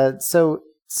so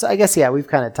I guess we've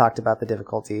kind of talked about the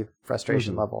difficulty,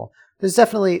 frustration level. There's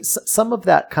definitely some of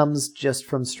that comes just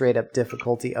from straight up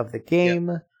difficulty of the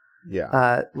game.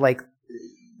 Yeah. Like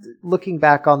looking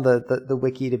back on the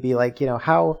wiki to be like,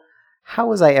 how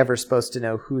was I ever supposed to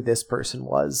know who this person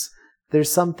was?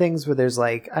 There's some things where there's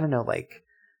like, I don't know, like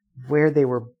where they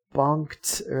were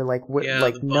bunked or like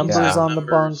numbers on the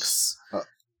bunks.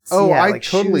 I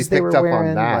totally picked up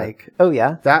on that. Like,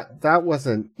 that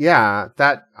wasn't. Yeah,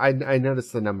 that I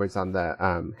noticed the numbers on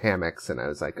the hammocks, and I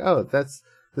was like, oh, this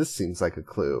seems like a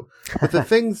clue. But the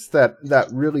things that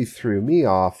really threw me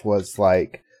off was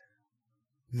like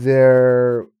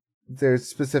there's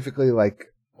specifically like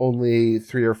only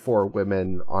 3 or 4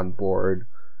 women on board.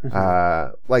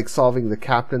 Like solving the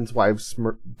captain's wife's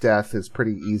death is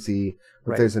pretty easy,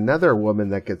 but there's another woman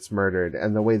that gets murdered,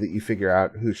 and the way that you figure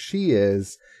out who she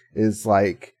is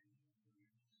like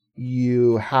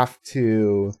you have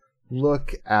to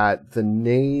look at the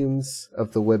names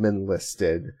of the women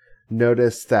listed,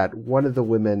 notice that one of the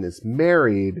women is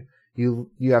married, you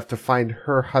have to find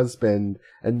her husband,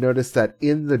 and notice that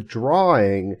in the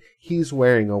drawing he's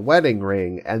wearing a wedding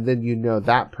ring, and then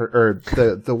that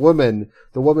the woman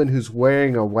who's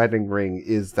wearing a wedding ring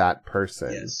is that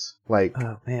person. Yes. Like,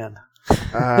 oh man.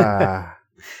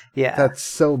 That's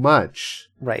so much.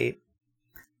 Right.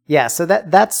 Yeah, so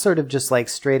that's sort of just like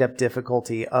straight up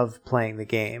difficulty of playing the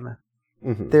game.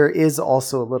 Mm-hmm. There is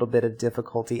also a little bit of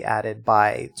difficulty added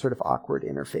by sort of awkward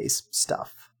interface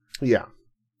stuff. Yeah.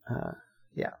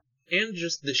 And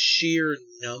just the sheer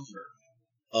number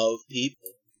of people.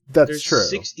 There's true.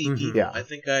 60 people. Yeah. I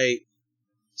think I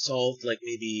solved like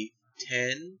maybe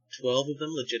 10, 12 of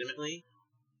them legitimately.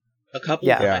 A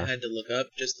couple of them I had to look up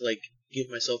just to like give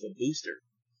myself a booster.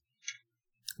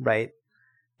 Right.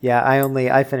 Yeah,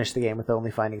 I finished the game with only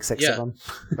finding 6 of them.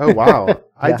 Oh wow.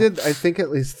 I think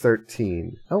at least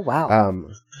 13. Oh wow.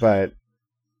 But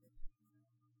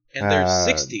and there's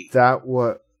 60. That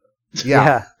was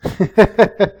it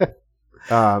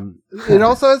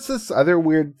also has this other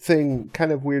weird thing,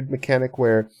 kind of weird mechanic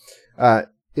where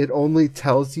it only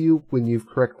tells you when you've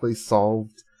correctly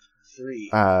solved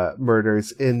 3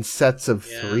 murders in sets of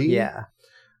 3. Yeah.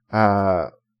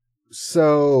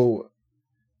 So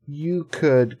you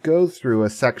could go through a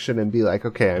section and be like,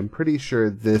 okay, I'm pretty sure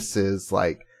this is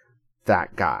like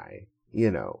that guy,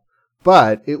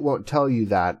 but it won't tell you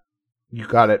that you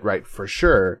got it right for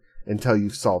sure until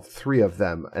you've solved 3 of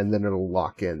them, and then it'll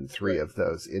lock in 3 of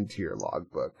those into your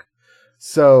logbook.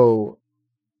 So,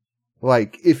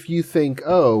 like, if you think,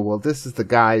 oh, well, this is the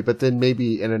guy, but then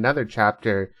maybe in another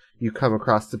chapter you come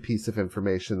across the piece of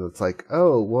information that's like,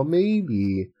 oh, well,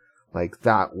 maybe, like,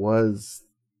 that was,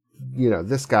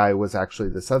 this guy was actually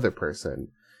this other person.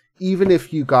 Even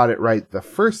if you got it right the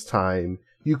first time,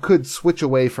 you could switch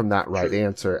away from that right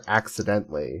answer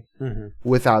accidentally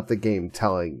without the game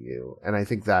telling you. And I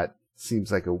think that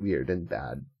seems like a weird and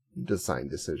bad design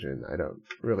decision. I don't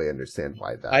really understand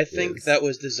why that I think that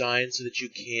was designed so that you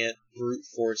can't brute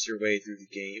force your way through the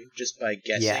game just by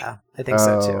guessing. Yeah, I think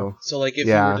so too. So like if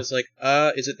you were just like,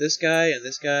 is it this guy and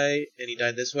this guy and he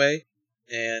died this way?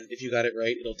 And if you got it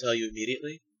right, it'll tell you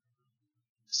immediately.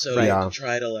 So you have to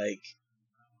try to like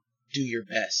do your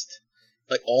best.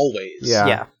 Like always.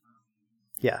 Yeah.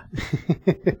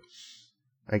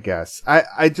 I guess.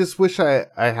 I just wish I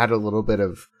had a little bit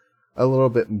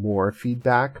more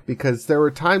feedback, because there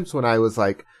were times when I was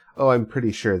like, oh, I'm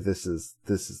pretty sure this is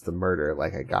the murder,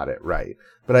 like I got it right.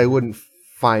 But I wouldn't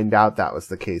find out that was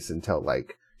the case until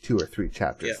like 2 or 3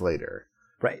 chapters later.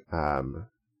 Right.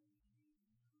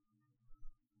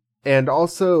 And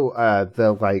also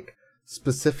the like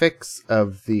specifics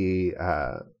of the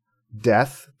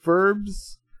death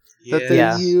verbs that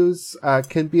they use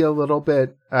can be a little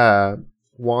bit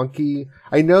wonky.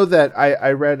 I know that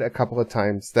I read a couple of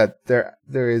times that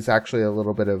there is actually a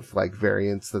little bit of like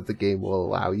variance that the game will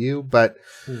allow you, but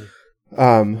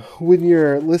when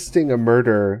you're listing a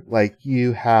murder, like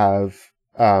you have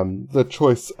the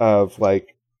choice of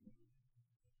like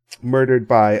murdered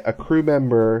by a crew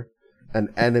member,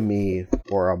 an enemy,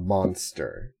 or a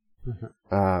monster.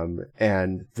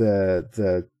 And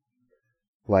the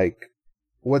like,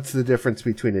 what's the difference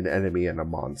between an enemy and a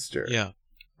monster? Yeah.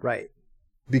 Right.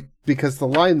 Because the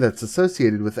line that's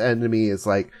associated with enemy is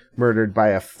like murdered by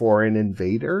a foreign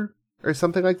invader or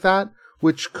something like that,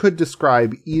 which could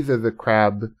describe either the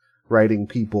crab riding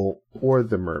people or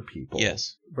the mer people.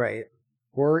 Yes. Right.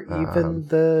 Or even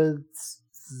the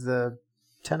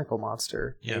tentacle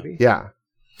monster, maybe. Yeah.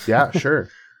 Yeah, sure.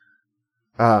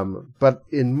 But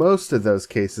in most of those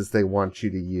cases, they want you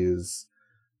to use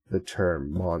the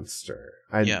term monster.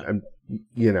 I'm,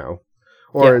 you know.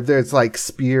 Or there's like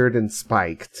speared and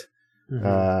spiked,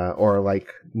 or like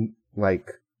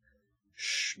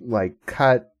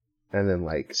cut and then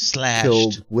like slashed,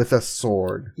 killed with a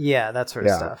sword. Yeah, that sort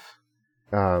of stuff.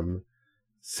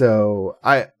 So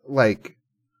I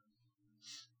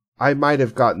might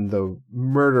have gotten the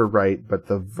murder right, but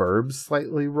the verb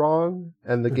slightly wrong,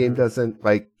 and the game doesn't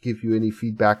like give you any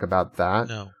feedback about that.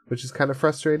 No, which is kind of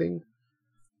frustrating.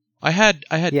 I had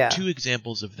two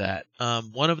examples of that.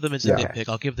 One of them is a nitpick.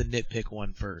 I'll give the nitpick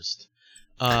one first.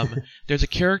 There's a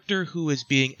character who is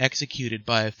being executed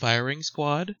by a firing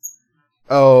squad.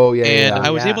 Oh, yeah. And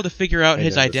I was able to figure out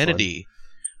his identity.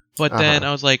 But then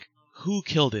I was like, who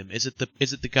killed him? Is it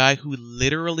the guy who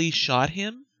literally shot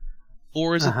him?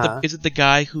 Or is it the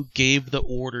guy who gave the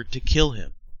order to kill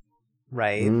him?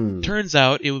 Right. Turns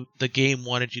out the game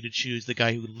wanted you to choose the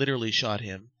guy who literally shot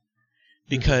him.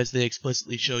 Because they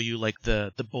explicitly show you like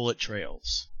the bullet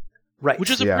trails, right? Which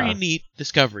is a pretty neat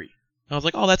discovery. I was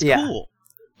like, oh, that's cool.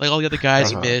 Like all the other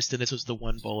guys missed, and this was the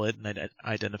one bullet, and I'd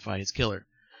identify his killer.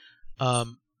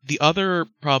 The other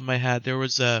problem I had, there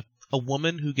was a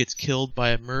woman who gets killed by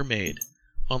a mermaid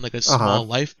on like a small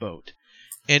lifeboat,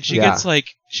 and she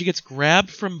gets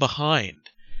grabbed from behind.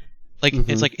 Like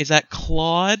it's like, is that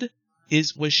clawed?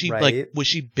 Was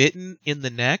she bitten in the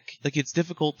neck? Like it's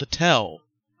difficult to tell.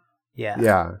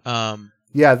 Yeah.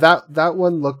 Yeah. That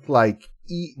one looked like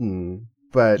eaten,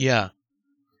 but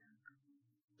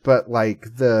but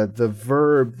like the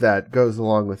verb that goes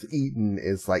along with eaten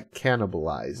is like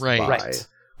cannibalized, right?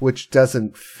 Which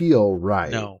doesn't feel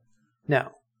right. No,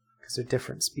 because they're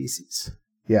different species.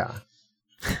 Yeah.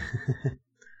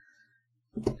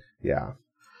 Yeah.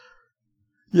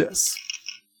 Yes.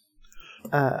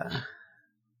 All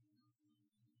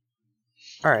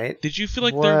right. Did you feel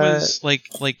like there was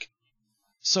like?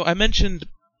 So I mentioned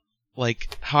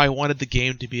like how I wanted the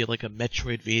game to be like a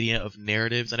Metroidvania of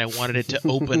narratives, and I wanted it to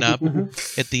open up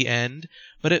at the end,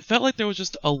 but it felt like there was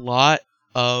just a lot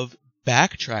of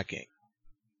backtracking.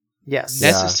 Yes.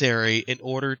 Necessary in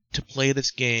order to play this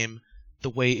game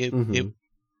the way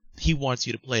he wants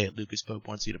you to play it. Lucas Pope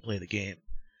wants you to play the game,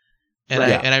 and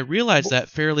I realized that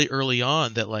fairly early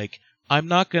on that like I'm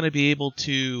not going to be able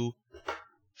to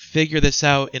figure this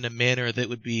out in a manner that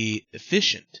would be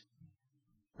efficient.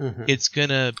 It's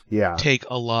gonna take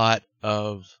a lot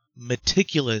of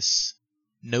meticulous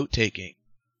note taking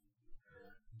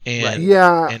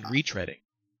and retreading.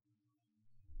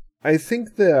 I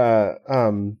think the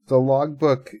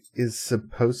logbook is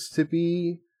supposed to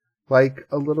be like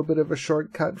a little bit of a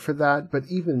shortcut for that, but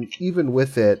even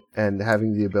with it and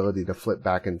having the ability to flip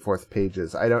back and forth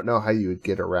pages, I don't know how you would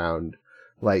get around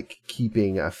like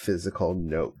keeping a physical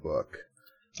notebook.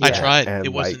 I tried. And, it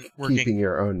wasn't working. Keeping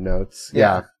your own notes.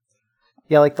 Yeah,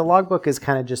 like the logbook is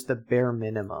kind of just the bare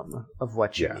minimum of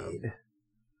what you need.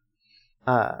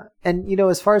 And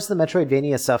as far as the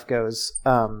Metroidvania stuff goes,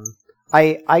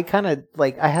 I kind of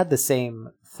like I had the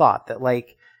same thought that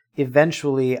like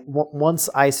eventually once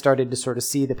I started to sort of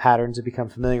see the patterns and become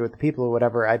familiar with the people or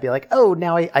whatever, I'd be like, oh,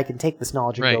 now I can take this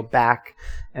knowledge and go back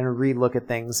and re-look at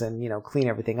things and clean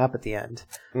everything up at the end.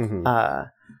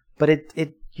 But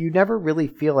it you never really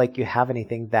feel like you have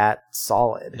anything that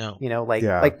solid. No.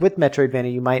 Like with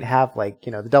Metroidvania, you might have like,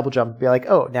 the double jump and be like,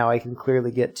 oh, now I can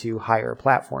clearly get to higher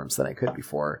platforms than I could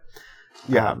before.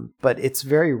 Yeah. But it's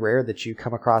very rare that you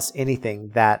come across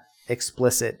anything that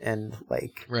explicit and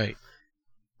like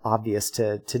obvious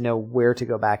to know where to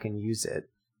go back and use it.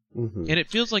 And it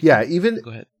feels like... even...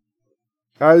 Go ahead.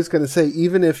 I was going to say,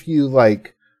 even if you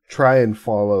like try and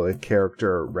follow a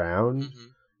character around,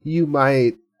 you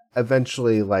might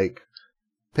eventually like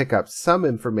pick up some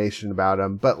information about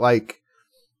them, but like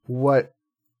what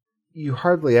you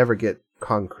hardly ever get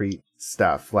concrete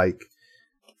stuff. Like,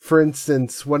 for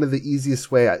instance, one of the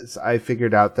easiest ways I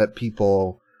figured out that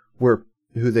people were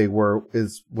who they were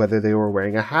is whether they were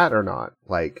wearing a hat or not.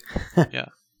 Like,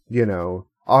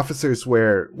 officers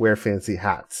wear fancy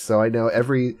hats, so I know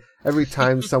every every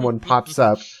time someone pops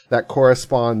up that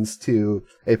corresponds to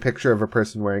a picture of a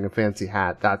person wearing a fancy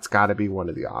hat, that's got to be one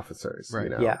of the officers. Right. You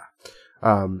know? Yeah.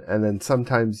 And then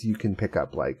sometimes you can pick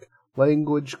up like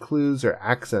language clues or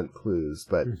accent clues,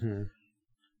 but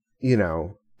you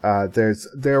know,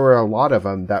 there were a lot of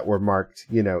them that were marked,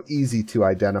 you know, easy to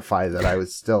identify that I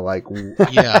was still like,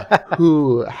 Yeah.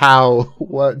 who, how,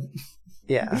 what?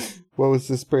 Yeah. What was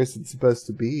this person supposed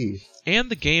to be? And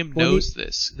the game Well, knows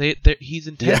this. He's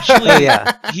intentionally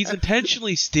Yeah. he's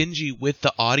intentionally stingy with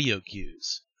the audio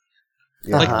cues.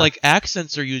 Yeah. Like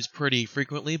accents are used pretty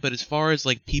frequently, but as far as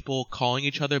like people calling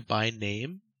each other by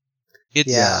name,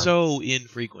 it's Yeah. so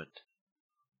infrequent.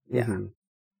 Yeah. Mhm.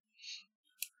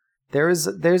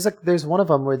 There's one of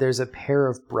them where there's a pair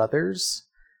of brothers.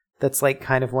 That's like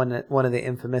kind of one of the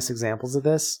infamous examples of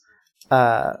this,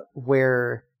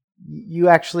 where you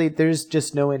actually, there's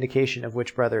just no indication of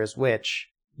which brother is which.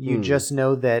 You just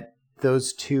know that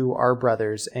those two are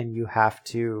brothers, and you have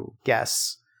to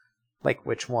guess like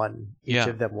which one each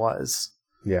of them was.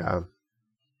 Yeah.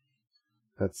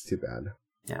 That's too bad.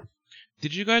 Yeah.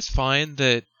 Did you guys find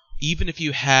that even if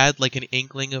you had like an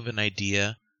inkling of an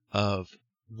idea of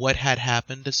what had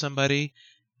happened to somebody,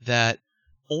 that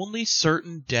only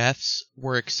certain deaths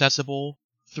were accessible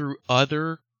through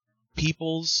other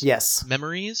people's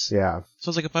memories? Yeah. So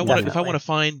it's like if I want to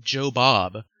find Joe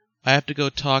Bob, I have to go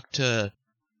talk to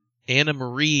Anna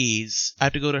Marie's. I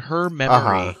have to go to her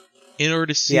memory in order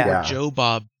to see where Joe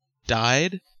Bob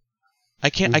died. I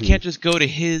can't just go to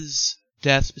his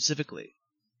death specifically.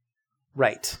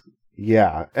 Right.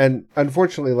 Yeah, and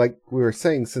unfortunately, like we were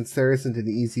saying, since there isn't an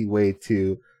easy way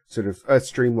to sort of a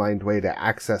streamlined way to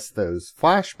access those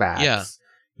flashbacks,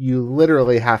 you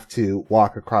literally have to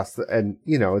walk across and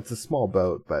you know, it's a small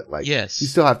boat, but like you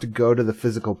still have to go to the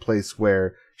physical place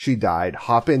where she died,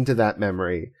 hop into that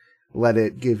memory, let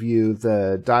it give you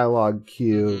the dialogue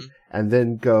cue, and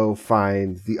then go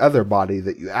find the other body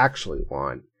that you actually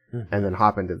want, and then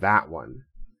hop into that one.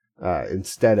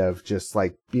 Instead of just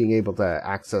like being able to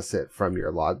access it from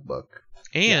your logbook.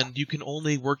 And you can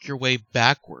only work your way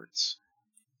backwards.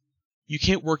 You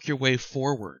can't work your way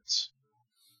forwards.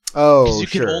 Oh, because you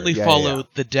can only follow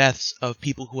the deaths of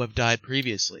people who have died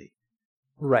previously.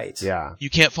 Right. Yeah. You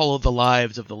can't follow the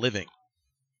lives of the living.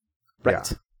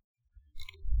 Right.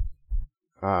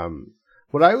 Yeah.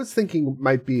 What I was thinking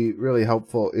might be really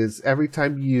helpful is every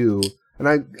time you, and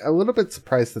I'm a little bit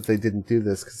surprised that they didn't do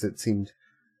this because it seemed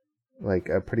like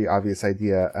a pretty obvious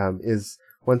idea, is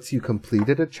once you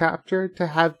completed a chapter to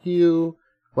have you,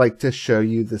 like, to show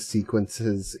you the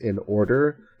sequences in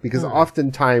order, because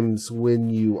oftentimes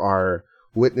when you are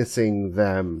witnessing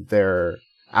them, they're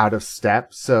out of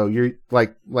step, so you're,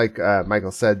 like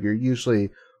Michael said, you're usually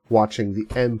watching the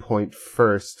end point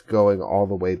first, going all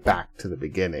the way back to the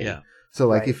beginning. Yeah. So,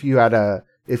 like, if you had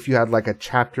like a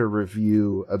chapter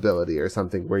review ability or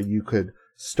something where you could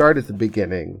start at the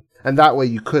beginning, and that way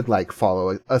you could like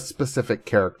follow a specific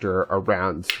character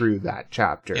around through that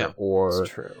chapter, or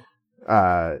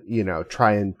you know,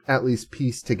 try and at least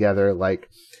piece together like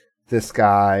this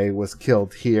guy was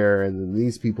killed here and then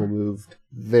these people moved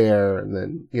there, and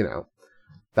then, you know,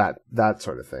 that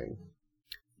sort of thing.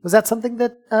 Was that something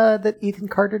that that Ethan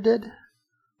Carter did?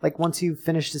 Like once you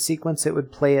finished the sequence, it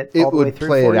would play it all the way through. It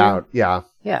would play it out, yeah.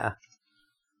 Yeah.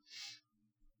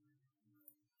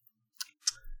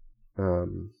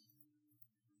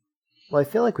 Well, I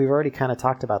feel like we've already kind of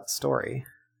talked about the story.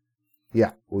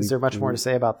 Yeah. Is there much more to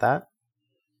say about that?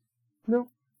 No.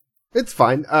 It's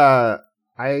fine. I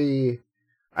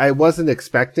wasn't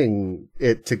expecting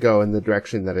it to go in the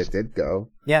direction that it did go.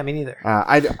 Yeah, me neither.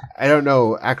 I don't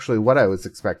know actually what I was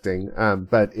expecting,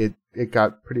 but it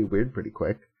got pretty weird pretty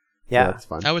quick. Yeah. So that's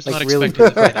fun. I was like, not really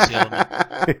expecting the fantasy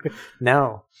element.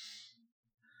 No.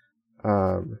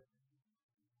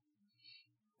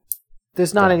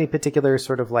 There's not any particular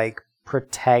sort of like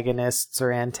protagonists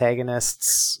or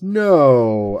antagonists.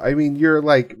 No, I mean, your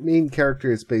like main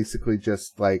character is basically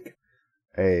just like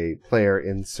a player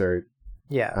insert.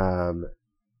 Yeah.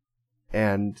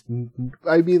 And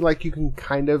I mean, like, you can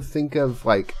kind of think of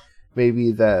like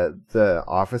maybe the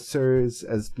officers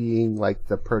as being like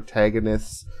the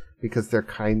protagonists, because they're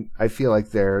I feel like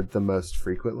they're the most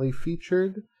frequently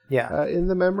featured. Yeah. In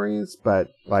the memories, but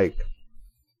like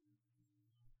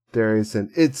there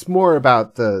isn't. It's more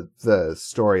about the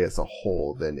story as a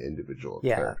whole than individual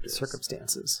characters.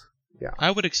 Circumstances. Yeah.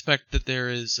 I would expect that there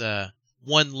is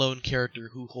one lone character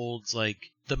who holds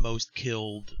like the most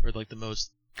killed, or like the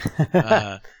most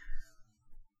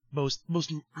most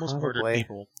murdered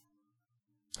people.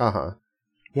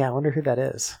 Yeah, I wonder who that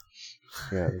is.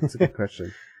 Yeah, that's a good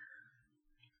question.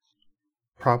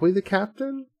 Probably the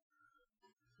captain.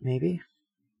 maybe.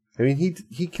 I mean, he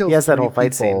kills He has that 3 whole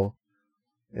fight people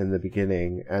in the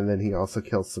beginning, and then he also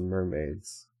kills some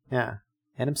mermaids. Yeah,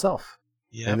 and himself.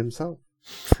 Yeah. And himself.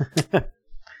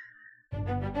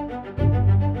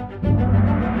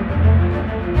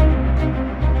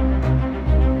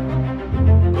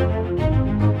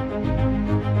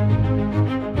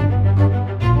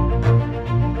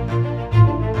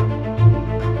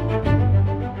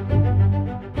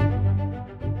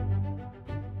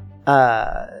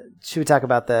 Should we talk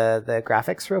about the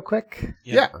graphics real quick?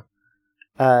 Yeah.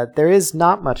 There is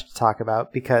not much to talk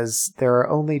about because there are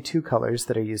only 2 colors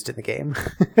that are used in the game.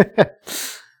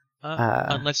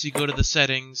 Unless you go to the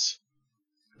settings.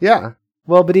 Yeah.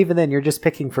 Well, but even then, you're just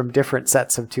picking from different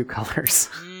sets of 2 colors.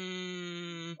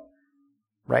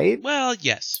 Right? Well,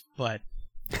 yes, but...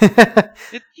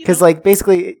 Because, like,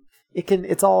 basically...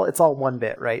 It's all 1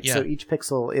 bit, right? Yeah. So each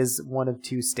pixel is one of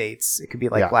 2 states. It could be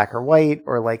like black or white,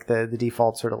 or like the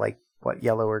default sort of like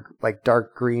yellow or like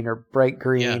dark green or bright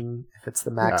green if it's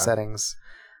the max settings.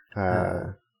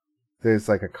 There's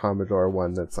like a Commodore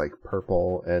one that's like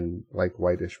purple and like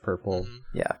whitish purple.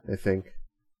 Yeah, I think.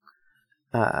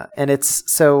 And it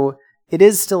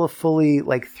is still a fully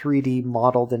like 3D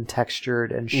modeled and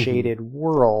textured and shaded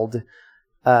world.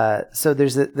 So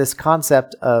there's this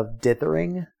concept of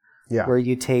dithering. Yeah. Where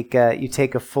you take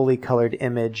a fully colored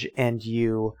image and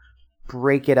you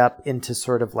break it up into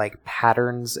sort of like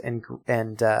patterns and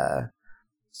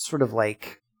sort of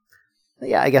like,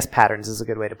 I guess patterns is a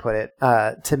good way to put it,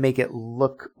 to make it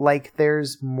look like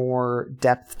there's more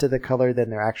depth to the color than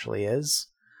there actually is.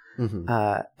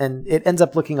 And it ends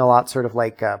up looking a lot sort of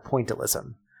like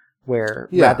pointillism, where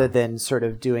rather than sort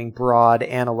of doing broad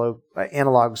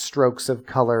analog strokes of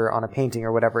color on a painting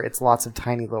or whatever, it's lots of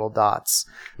tiny little dots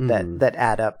that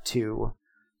add up to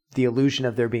the illusion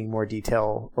of there being more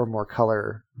detail or more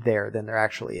color there than there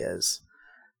actually is.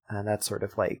 And that's sort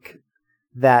of like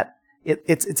that.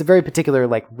 It's a very particular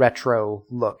like retro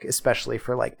look, especially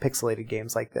for like pixelated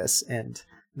games like this. And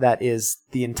that is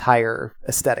the entire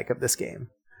aesthetic of this game.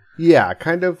 Yeah,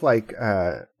 kind of like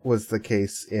was the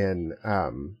case in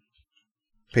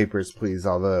Papers, Please,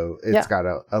 although it's got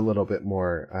a little bit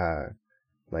more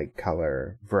like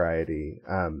color variety.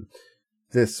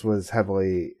 This was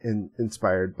heavily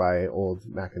inspired by old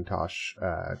Macintosh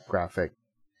graphic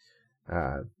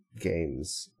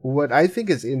games. What I think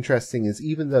is interesting is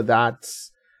even though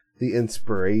that's the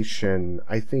inspiration,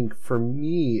 I think for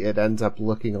me it ends up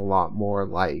looking a lot more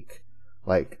like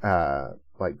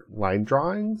line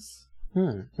drawings,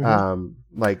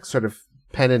 like sort of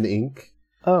pen and ink.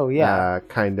 Oh yeah,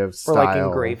 kind of style, or like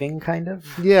engraving, kind of.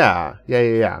 Yeah.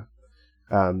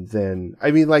 Then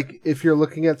I mean, like if you're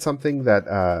looking at something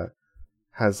that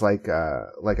has like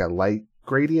a light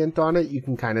gradient on it, you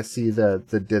can kind of see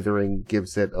the dithering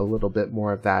gives it a little bit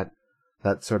more of that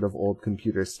sort of old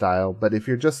computer style. But if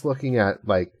you're just looking at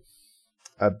like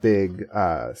a big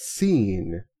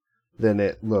scene, then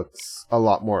it looks a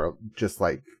lot more just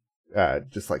like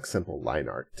simple line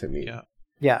art to me.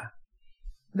 Yeah.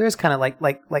 There's kind of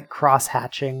like cross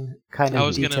hatching kind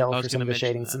of detail for some of the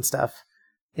shadings and stuff.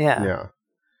 Yeah.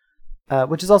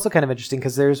 Which is also kind of interesting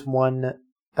because there's one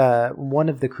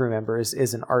of the crew members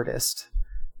is an artist.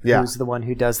 Yeah. Who's the one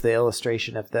who does the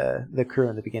illustration of the crew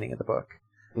in the beginning of the book.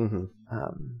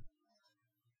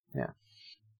 Yeah.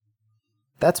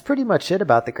 That's pretty much it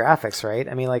about the graphics, right?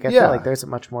 I mean, like I feel like there isn't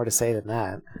much more to say than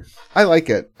that. I like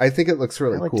it. I think it looks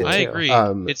really cool. I agree.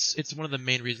 It's one of the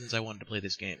main reasons I wanted to play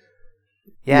this game.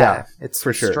 Yeah, it's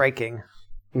for sure. Striking.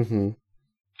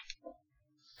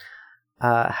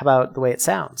 How about the way it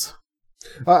sounds?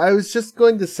 I was just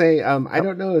going to say, I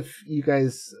don't know if you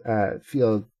guys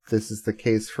feel this is the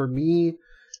case. For me,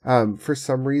 for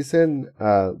some reason,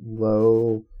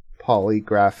 low poly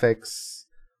graphics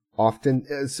often,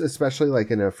 especially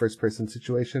like in a first-person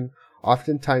situation,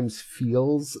 oftentimes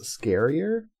feels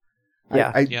scarier.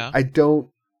 I don't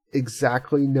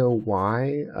exactly know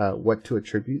why, what to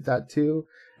attribute that to.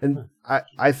 And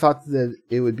I thought that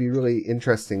it would be really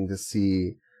interesting to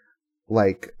see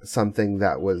like something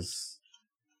that was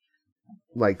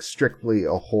like strictly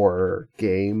a horror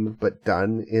game, but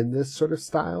done in this sort of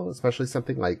style, especially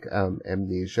something like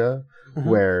Amnesia,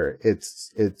 where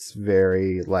it's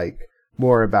very like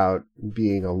more about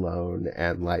being alone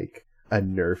and like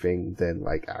unnerving than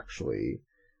like actually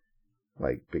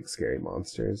like big scary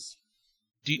monsters.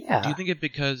 Do you think it's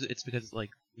because it like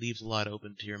leaves a lot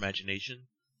open to your imagination?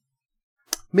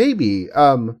 Maybe.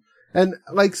 And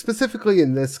like specifically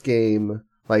in this game,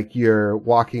 like you're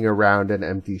walking around an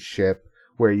empty ship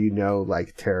where you know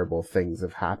like terrible things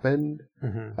have happened.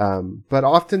 But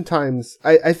oftentimes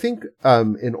I think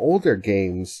in older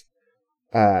games,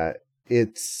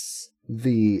 it's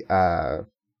the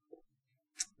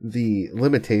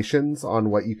limitations on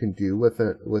what you can do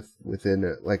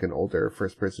within like an older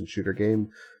first person shooter game.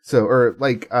 So, or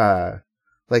like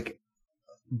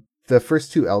the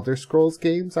first 2 Elder Scrolls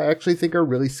games, I actually think are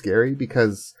really scary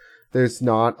because there's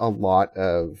not a lot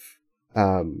of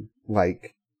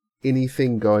like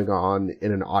anything going on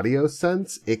in an audio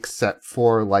sense except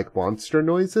for like monster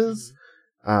noises.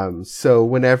 So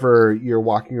whenever you're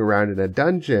walking around in a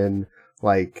dungeon,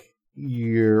 like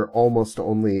you're almost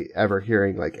only ever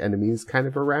hearing like enemies kind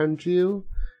of around you,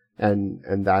 and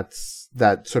that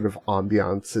sort of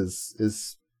ambiance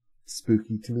is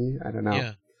spooky to me. I don't know.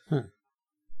 Yeah.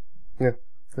 Yeah,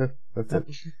 that's it.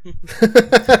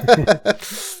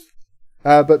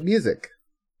 But music.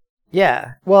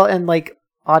 Yeah. Well, and like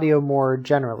audio more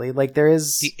generally, like there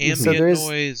is the ambient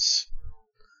noise.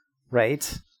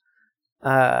 Right.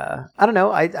 I don't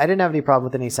know. I didn't have any problem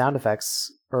with any sound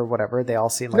effects or whatever. They all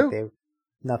seemed like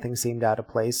nothing seemed out of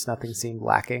place. Nothing seemed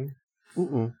lacking.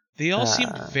 They all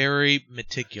seemed very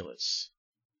meticulous.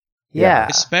 Yeah.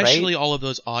 Especially all of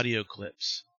those audio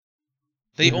clips.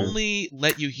 They only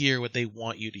let you hear what they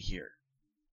want you to hear.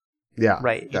 Yeah.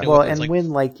 Right. You know, well, and when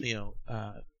like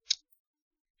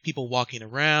people walking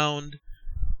around,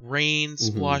 rain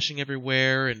splashing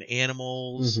everywhere, and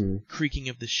animals creaking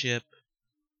of the ship.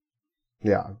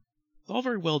 Yeah. It's all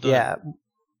very well done. Yeah.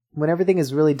 When everything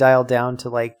is really dialed down to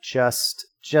like just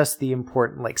the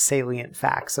important like salient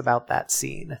facts about that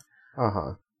scene.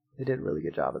 They did a really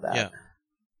good job of that. Yeah.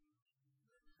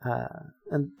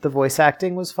 And the voice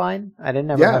acting was fine. I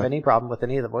didn't ever have any problem with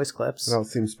any of the voice clips. That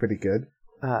seems pretty good.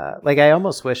 Like I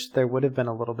almost wish there would have been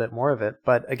a little bit more of it,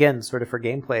 but again, sort of for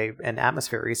gameplay and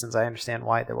atmosphere reasons, I understand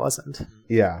why there wasn't.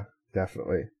 Yeah,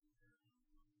 definitely.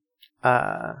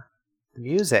 The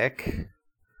music,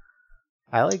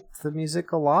 I liked the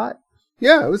music a lot.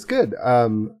 Yeah, it was good.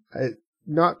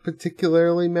 Not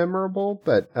particularly memorable,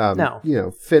 but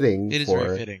fitting. It is for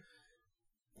very fitting.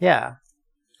 Yeah.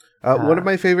 One of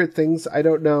my favorite things, I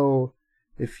don't know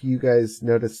if you guys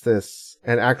noticed this,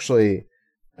 and actually,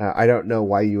 I don't know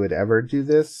why you would ever do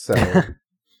this, so,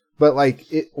 but like,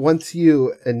 once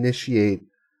you initiate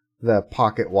the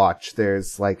pocket watch,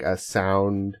 there's like a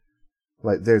sound,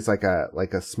 like there's like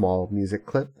a small music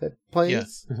clip that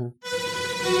plays. Yeah.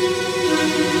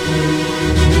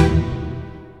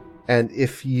 And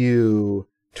if you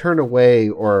turn away,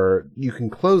 or you can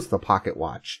close the pocket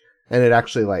watch, and it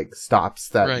actually like stops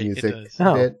that music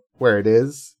bit where it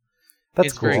is.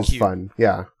 That's cool. It's fun.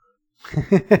 Yeah.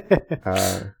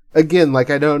 Again, like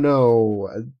I don't know,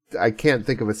 I can't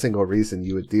think of a single reason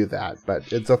you would do that,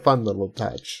 but it's a fun little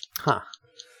touch. Huh.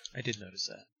 I did notice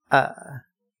that.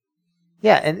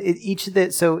 Yeah,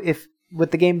 and so if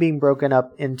with the game being broken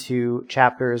up into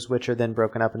chapters, which are then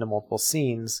broken up into multiple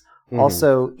scenes,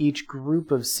 also each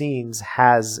group of scenes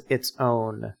has its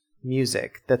own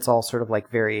music that's all sort of like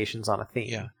variations on a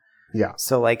theme. Yeah.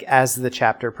 So like as the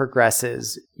chapter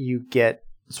progresses, you get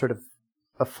sort of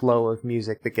a flow of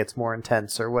music that gets more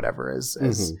intense or whatever as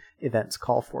events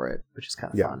call for it, which is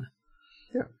kind of fun.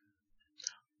 Yeah.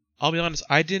 I'll be honest,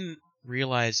 I didn't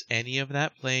realize any of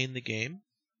that playing the game.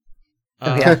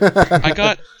 I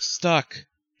got stuck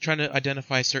trying to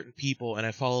identify certain people, and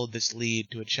I followed this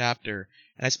lead to a chapter,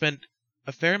 and I spent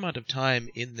a fair amount of time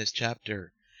in this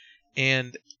chapter.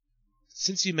 And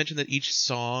since you mentioned that each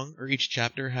song or each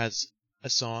chapter has a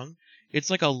song,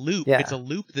 it's like a loop. Yeah. It's a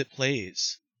loop that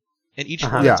plays. And each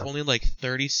one is only like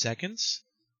 30 seconds.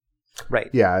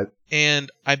 Right. Yeah.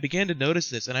 And I began to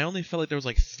notice this, and I only felt like there was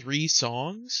like 3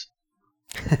 songs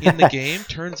in the game.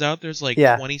 Turns out there's like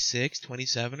 26,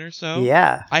 27 or so.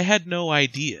 Yeah. I had no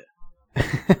idea.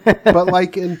 But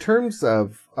like in terms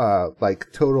of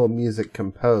like total music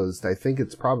composed, I think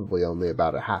it's probably only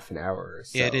about a half an hour or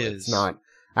so. Yeah, it is. It's not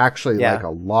actually like a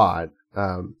lot.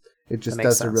 It just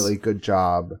does a really good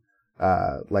job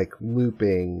like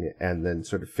looping and then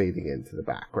sort of fading into the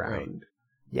background. Right.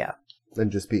 Yeah.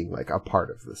 And just being like a part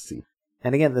of the scene.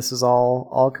 And again, this is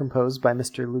all composed by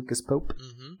Mr. Lucas Pope.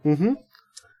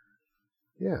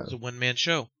 Yeah. It's a one-man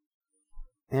show.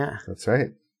 Yeah. That's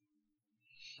right.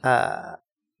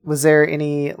 Was there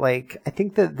any, like, I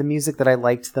think that the music that I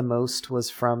liked the most was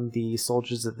from the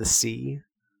Soldiers of the Sea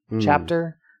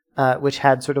chapter, which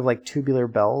had sort of like tubular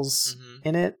bells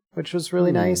in it, which was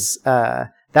really nice.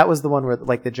 That was the one where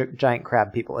like the giant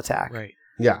crab people attack. Right.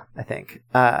 Yeah. I think.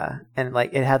 And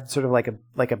like it had sort of like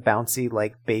a bouncy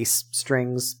like bass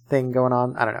strings thing going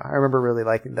on. I don't know. I remember really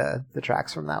liking the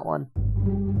tracks from that one.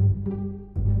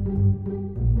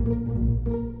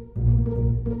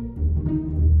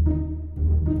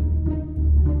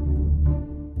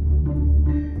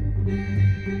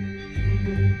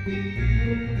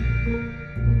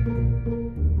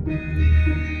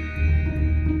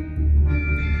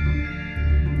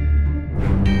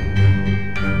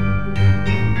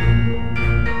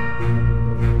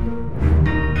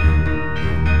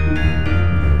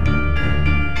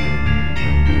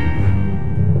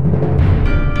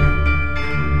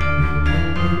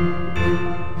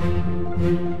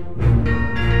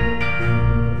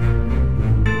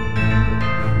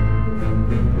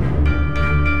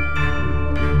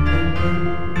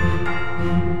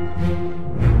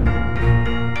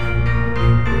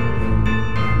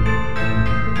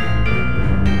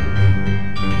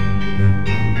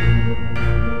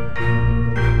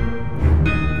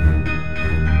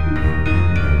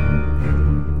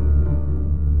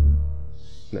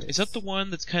 Is that the one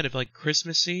that's kind of like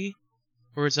Christmassy?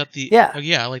 Or is that the... Yeah. Oh,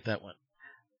 yeah, I like that one.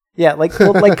 Yeah, like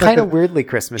kind of weirdly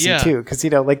Christmassy too, because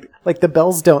like the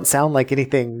bells don't sound like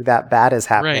anything that bad is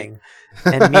happening,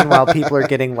 right. And meanwhile people are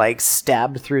getting like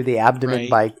stabbed through the abdomen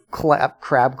by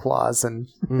crab claws and.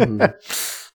 Mm-hmm.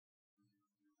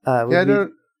 I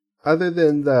don't. Other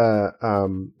than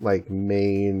the like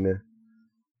main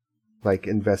like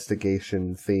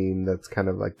investigation theme, that's kind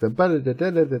of like the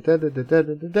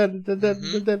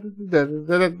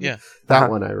that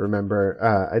one I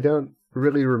remember. I don't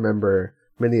really remember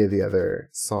many of the other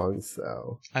songs,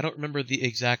 though. I don't remember the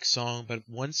exact song, but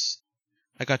once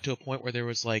I got to a point where there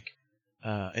was like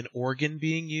an organ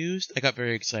being used, I got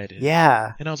very excited.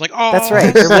 Yeah. And I was like, oh! That's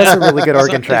right. There was a really good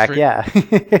organ track, yeah.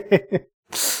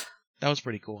 That was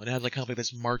pretty cool. And it had like kind of like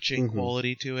this marching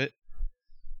quality to it.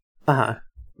 Uh-huh.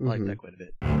 I like that quite a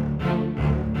bit.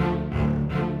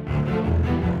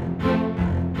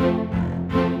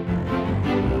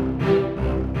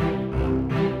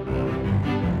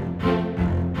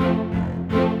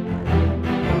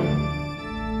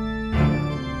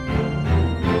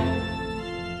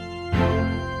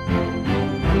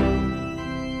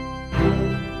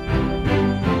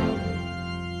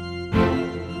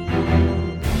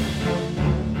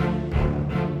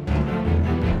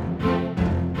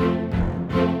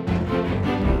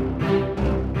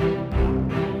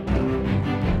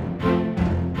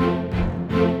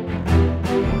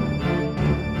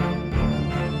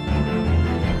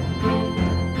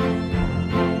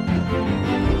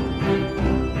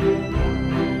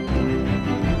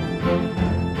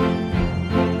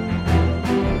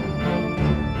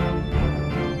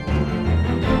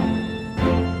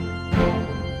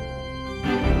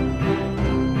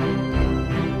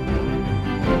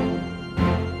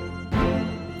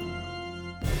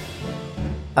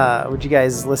 Would you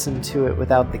guys listen to it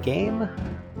without the game?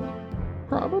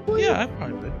 Probably. Yeah, I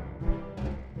probably would.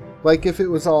 Like if it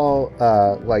was all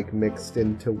like mixed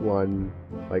into one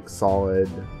like solid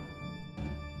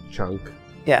chunk.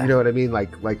 Yeah. You know what I mean?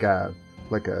 Like a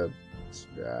what do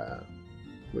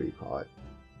you call it?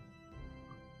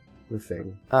 The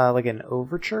thing. Like an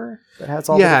overture that has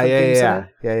all the different themes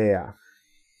in it?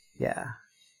 Yeah.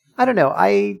 I don't know.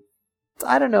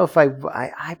 I don't know if I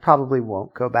probably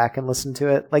won't go back and listen to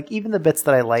it. Like even the bits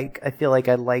that I like, I feel like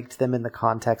I liked them in the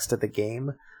context of the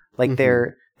game. Like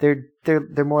they're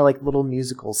more like little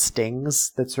musical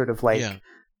stings that sort of like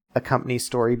accompany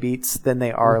story beats than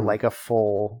they are like a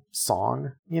full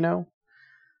song, you know?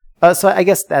 So I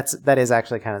guess that is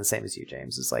actually kind of the same as you,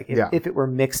 James. It's like if it were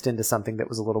mixed into something that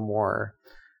was a little more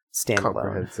standalone.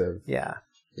 Comprehensive. Yeah.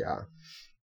 Yeah.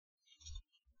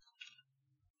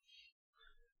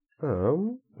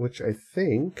 Which I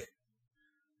think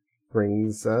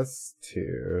brings us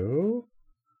to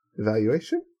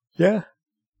evaluation. Yeah.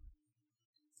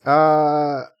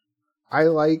 I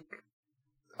like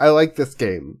this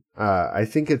game. I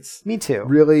think it's me too.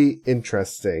 Really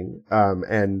interesting.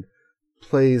 And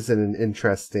plays in an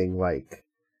interesting like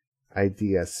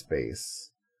idea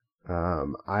space.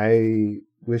 I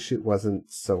wish it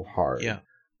wasn't so hard. Yeah.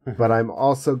 But I'm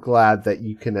also glad that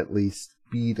you can at least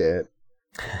beat it.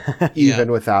 Even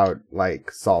without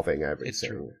like solving everything. It's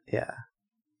true. Yeah.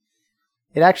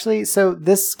 It actually, so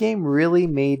this game really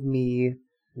made me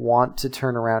want to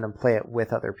turn around and play it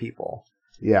with other people.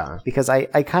 Yeah. Because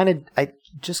I kind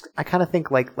of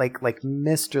think like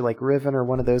Myst or like Riven or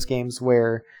one of those games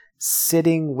where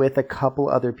sitting with a couple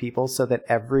other people so that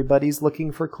everybody's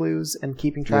looking for clues and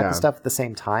keeping track of stuff at the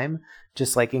same time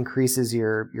just like increases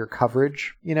your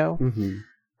coverage, you know?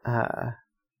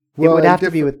 It would have to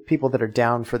be with people that are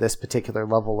down for this particular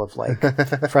level of like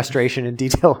frustration and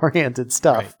detail-oriented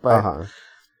stuff. Right. But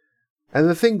And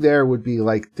the thing there would be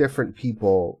like different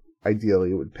people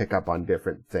ideally would pick up on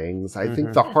different things. I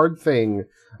think the hard thing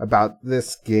about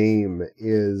this game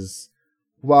is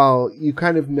while you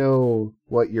kind of know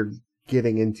what you're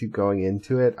getting into going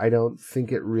into it, I don't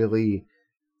think it really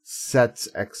sets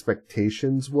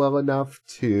expectations well enough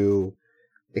to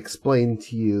explain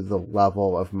to you the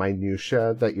level of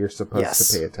minutia that you're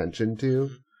supposed to pay attention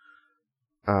to.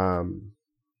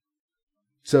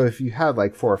 So if you had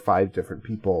like 4 or 5 different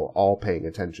people all paying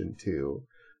attention to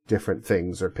different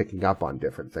things or picking up on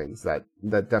different things, that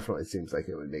definitely seems like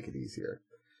it would make it easier.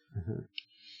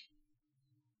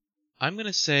 I'm going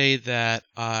to say that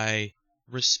I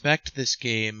respect this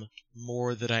game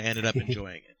more than I ended up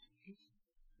enjoying it.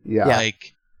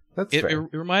 Like, that's it fair.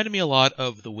 It reminded me a lot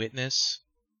of The Witness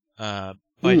by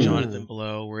Jonathan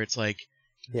Blow, where it's like,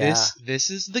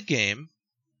 this is the game,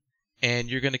 and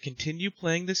you're going to continue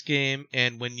playing this game,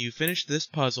 and when you finish this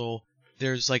puzzle,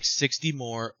 there's like 60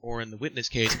 more, or in the Witness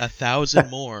case, 1,000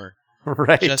 more,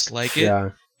 right. just like it.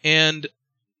 Yeah. And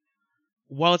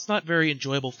while it's not very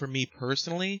enjoyable for me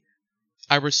personally,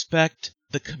 I respect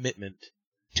the commitment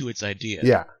to its idea.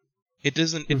 Yeah. It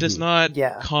doesn't. It does not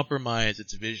Yeah. compromise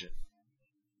its vision.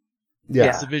 Yeah.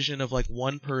 It's the vision of like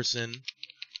one person,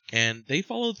 and they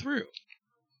followed through.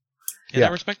 And Yeah.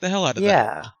 I respect the hell out of that.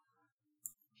 Yeah.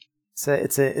 So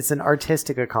it's an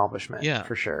artistic accomplishment. Yeah.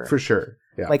 For sure. For sure.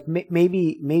 Yeah. Like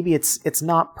maybe it's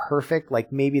not perfect.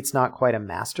 Like maybe it's not quite a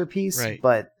masterpiece, Right.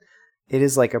 but it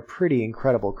is like a pretty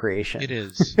incredible creation. It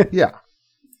is. Yeah.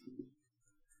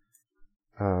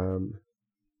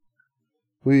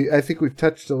 I think we've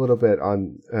touched a little bit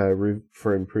on room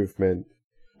for improvement.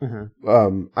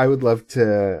 Mm-hmm. I would love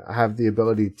to have the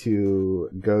ability to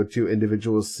go to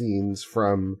individual scenes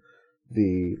from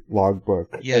the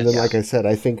logbook. Yes. And then, like I said,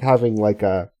 I think having like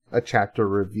a chapter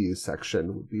review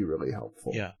section would be really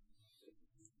helpful. Yeah.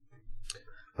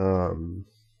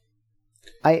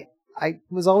 I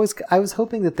was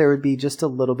hoping that there would be just a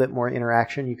little bit more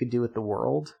interaction you could do with the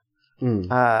world.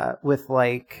 With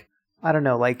like, I don't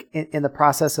know, like in the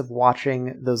process of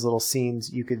watching those little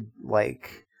scenes, you could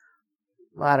like,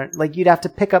 you'd have to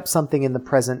pick up something in the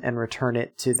present and return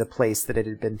it to the place that it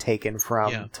had been taken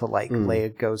from to like lay a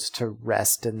ghost to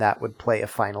rest, and that would play a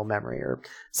final memory or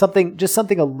something, just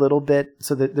something a little bit,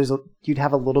 so that you'd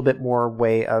have a little bit more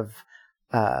way of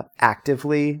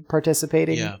actively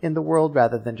participating in the world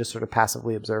rather than just sort of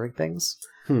passively observing things.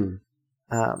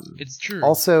 It's true.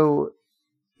 Also,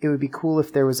 it would be cool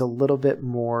if there was a little bit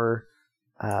more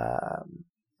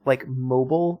like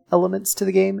mobile elements to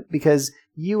the game, because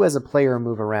you as a player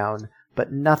move around,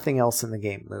 but nothing else in the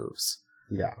game moves.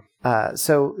 Yeah.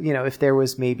 So, if there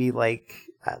was maybe like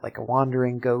a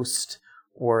wandering ghost,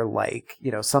 or like,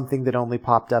 something that only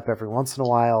popped up every once in a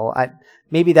while,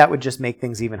 maybe that would just make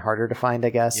things even harder to find, I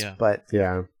guess. Yeah. But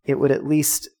Yeah. it would at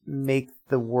least make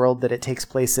the world that it takes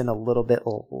place in a little bit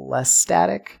less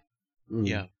static.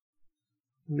 Yeah.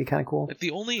 It'd be kind of cool. Like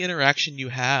the only interaction you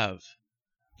have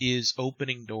is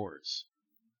opening doors.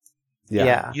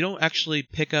 Yeah. You don't actually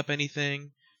pick up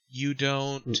anything. You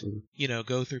don't,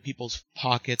 go through people's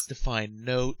pockets to find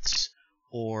notes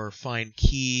or find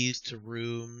keys to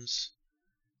rooms.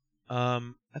 I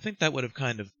think that would have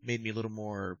kind of made me a little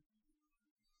more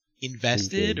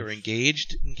invested or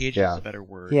engaged. Engaged is a better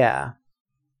word. Yeah.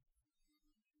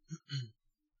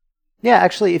 Yeah,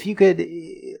 actually, if you could,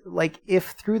 like,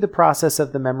 if through the process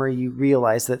of the memory you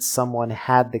realize that someone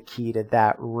had the key to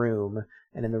that room,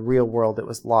 and in the real world it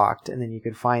was locked, and then you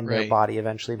could find their body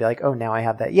eventually, be like, oh, now I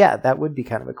have that. Yeah, that would be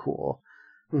kind of a cool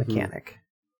mechanic.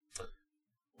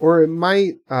 Or it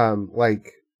might,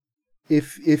 like,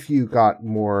 if you got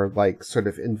more, like, sort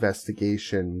of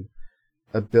investigation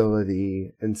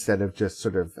ability instead of just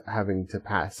sort of having to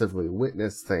passively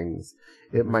witness things,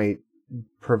 it might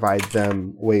provide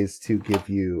them ways to give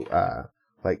you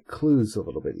like clues a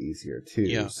little bit easier too.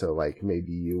 Yeah. So like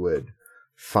maybe you would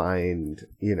find,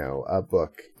 a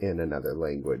book in another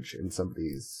language in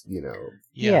somebody's,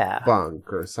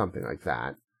 bunk or something like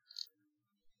that.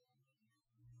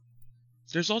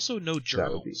 There's also no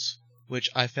journals, which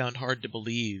I found hard to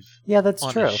believe. Yeah, that's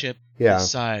on true. a ship this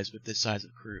size with this size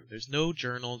of crew. There's no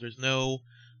journals, there's no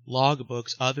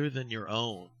logbooks other than your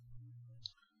own.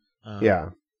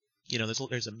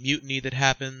 There's a mutiny that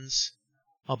happens.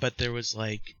 I'll bet there was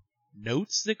like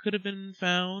notes that could have been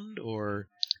found, or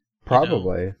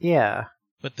probably. Yeah.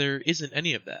 But there isn't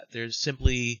any of that. There's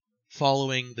simply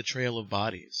following the trail of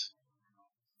bodies.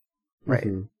 Right.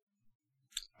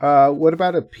 What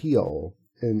about appeal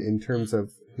in terms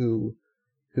of who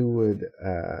would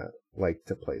like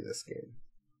to play this game?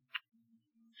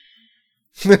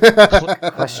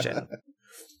 Question.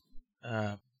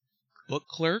 Book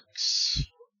clerks.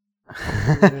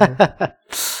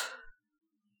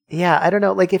 Yeah, I don't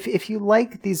know. Like if you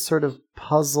like these sort of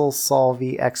puzzle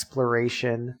solvey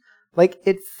exploration, like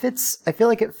it fits. I feel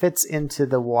like it fits into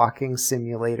the walking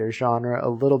simulator genre a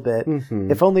little bit,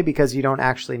 if only because you don't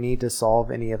actually need to solve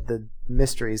any of the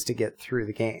mysteries to get through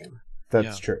the game.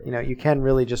 That's true. You can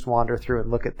really just wander through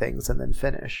and look at things and then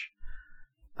finish.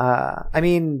 I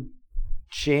mean,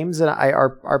 James and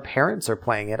our parents are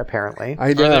playing it, apparently.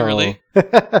 I know. Are they really?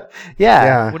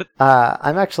 Yeah.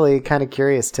 I'm actually kind of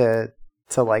curious to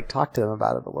like talk to them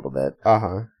about it a little bit.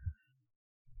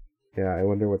 Yeah, I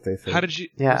wonder what they think. How did you?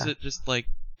 Yeah. Was it just like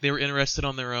they were interested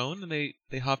on their own and they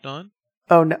hopped on?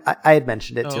 Oh no, I had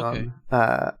mentioned it to them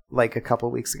like a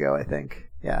couple weeks ago, I think.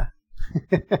 Yeah.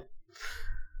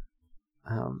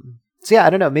 So yeah, I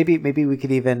don't know. Maybe we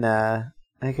could even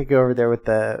I could go over there with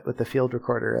the field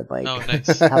recorder and like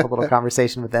nice. have a little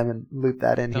conversation with them and loop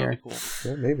that in here. Cool.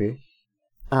 Yeah, maybe.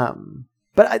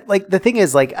 But the thing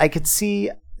is, like, I could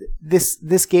see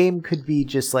this game could be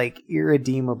just like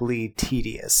irredeemably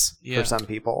tedious for some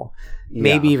people,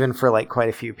 maybe even for like quite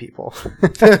a few people.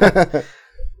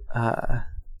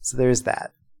 So there's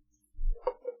that.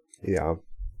 Yeah.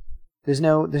 There's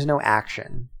no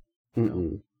action.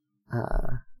 And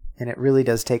it really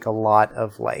does take a lot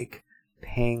of like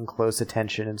paying close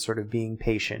attention and sort of being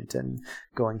patient and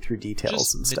going through details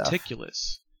just and stuff.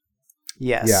 Meticulous.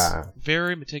 Yes. Yeah.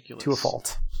 Very meticulous. To a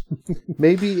fault.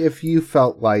 Maybe if you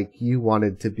felt like you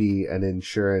wanted to be an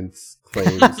insurance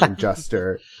claims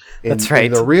adjuster in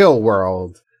the real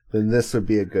world, then this would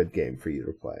be a good game for you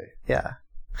to play. Yeah.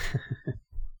 I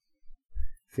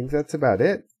think that's about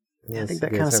it. Yeah, I think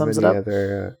that kind of sums it up.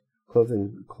 Other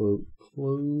closing thoughts?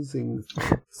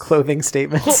 Clothing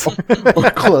statements.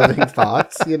 Or clothing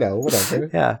thoughts, whatever.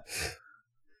 Yeah.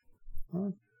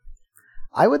 Well,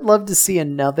 I would love to see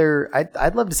another.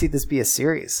 I'd love to see this be a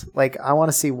series. Like, I want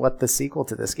to see what the sequel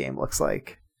to this game looks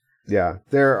like. Yeah,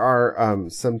 there are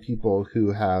some people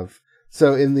who have.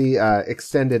 So in the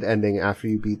extended ending, after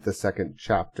you beat the second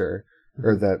chapter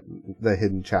or the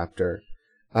hidden chapter,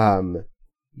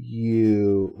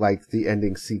 you like the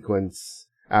ending sequence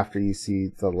after you see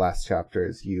the last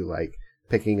chapters. You like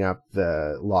picking up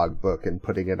the logbook and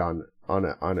putting it on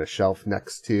a shelf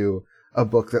next to a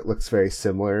book that looks very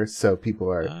similar, so people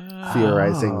are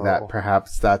theorizing that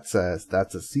perhaps that's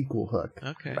a sequel hook.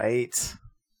 Okay. Right.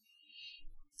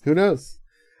 Who knows?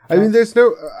 I mean,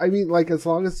 as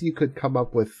long as you could come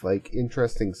up with like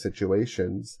interesting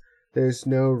situations, there's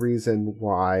no reason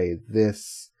why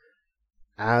this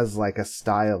as like a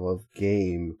style of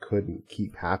game couldn't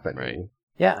keep happening. Right.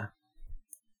 Yeah.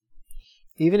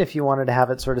 Even if you wanted to have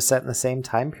it sort of set in the same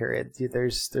time period,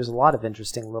 there's a lot of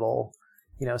interesting little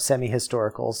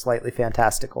semi-historical, slightly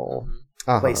fantastical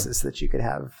places that you could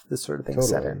have this sort of thing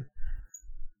set in.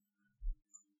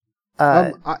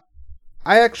 I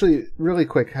actually, really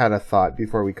quick, had a thought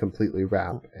before we completely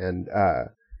wrap, and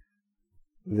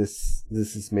this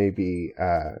is maybe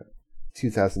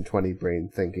 2020 brain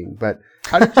thinking, but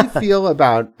how did you feel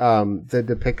about the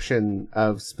depiction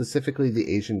of specifically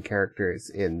the Asian characters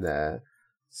in the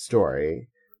story?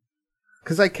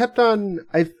 Because I kept on...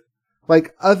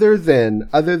 other than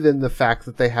the fact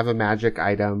that they have a magic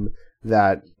item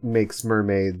that makes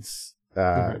mermaids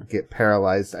get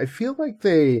paralyzed, I feel like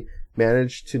they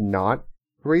managed to not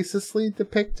racistly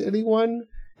depict anyone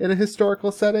in a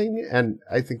historical setting, and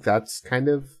I think that's kind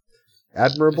of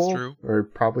admirable. That's true. Or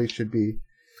probably should be.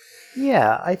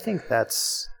 Yeah, I think I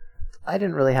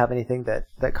didn't really have anything that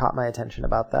caught my attention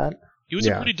about that. It was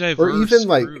a pretty diverse or even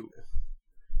group.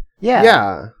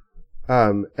 Yeah.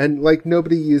 And like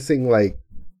nobody using like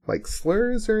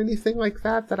slurs or anything like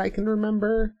that I can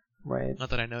remember. Right.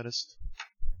 Not that I noticed.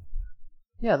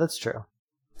 Yeah, that's true.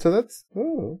 So that's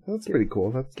pretty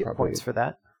cool. That's get probably points for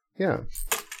that. Yeah.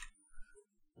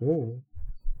 Ooh.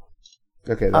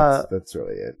 Okay, that's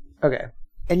really it. Okay.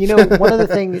 And one other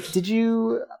thing,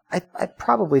 I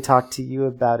probably talked to you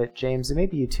about it, James, and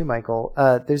maybe you too, Michael.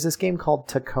 There's this game called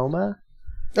Tacoma.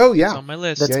 Oh yeah. It's on my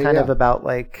list. That's kind of about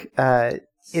like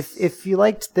if you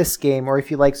liked this game, or if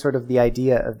you like sort of the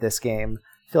idea of this game,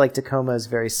 I feel like Tacoma is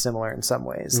very similar in some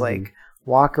ways. Like,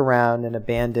 walk around an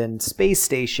abandoned space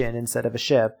station instead of a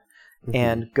ship,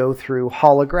 and go through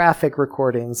holographic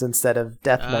recordings instead of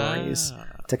death memories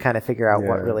to kind of figure out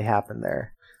what really happened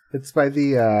there. It's by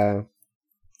the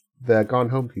Gone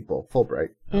Home people, Fulbright.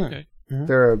 Okay. Mm-hmm.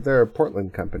 They're a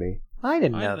Portland company. I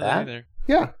didn't know that. Either.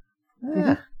 Yeah.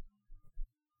 Yeah.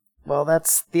 Well,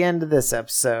 that's the end of this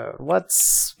episode.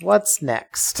 What's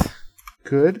next?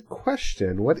 Good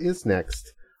question. What is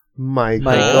next,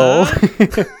 Michael?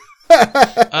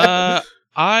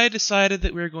 I decided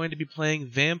that we were going to be playing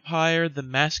Vampire the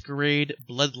Masquerade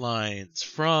Bloodlines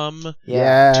from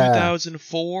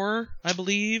 2004, I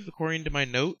believe, according to my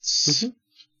notes.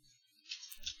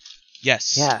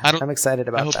 Yes. Yeah, I'm excited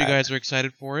about that. I hope you guys are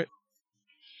excited for it.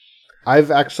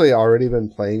 I've actually already been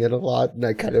playing it a lot, and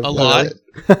I kind of love it.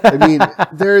 I mean,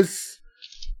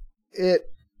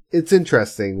 it's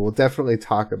interesting. We'll definitely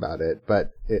talk about it, but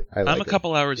I'm a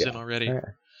couple hours in already.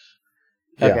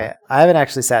 Okay, I haven't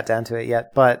actually sat down to it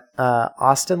yet, but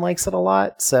Austin likes it a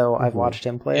lot, so I've watched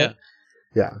him play it.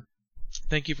 Yeah.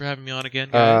 Thank you for having me on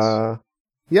again, guys.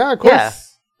 Yeah, of course. Yeah,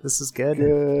 this is good.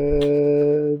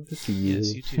 Good to see you.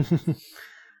 Yes, you too.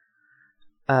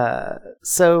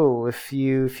 So if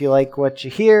you like what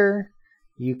you hear,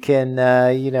 you can,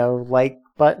 like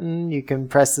button. You can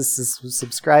press the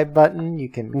subscribe button. You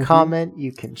can comment.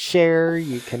 You can share.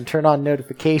 You can turn on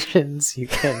notifications. You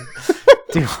can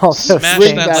do all those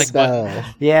things. That like button.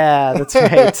 Yeah, that's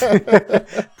right.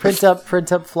 print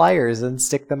up flyers and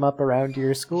stick them up around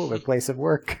your school or place of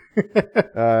work.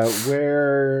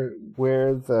 Wear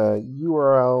the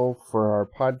URL for our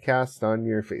podcast on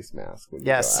your face mask.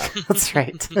 Yes, that's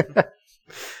right.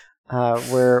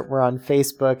 We're on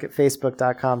Facebook at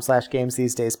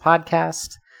facebook.com/gamesthesedays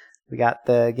podcast. We got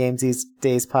the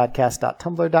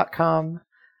gamesthesedayspodcast.tumblr.com.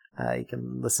 You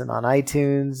can listen on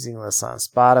iTunes. You can listen on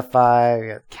Spotify. We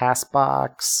got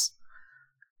Castbox.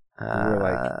 We're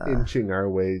like inching our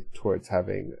way towards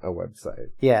having a website.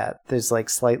 Yeah, there's like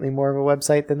slightly more of a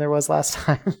website than there was last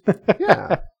time.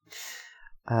 Yeah.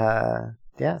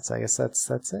 Yeah, so I guess that's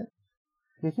it.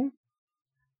 Mm-hmm.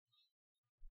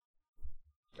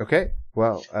 Okay.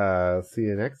 Well, see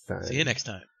you next time. See you next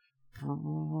time.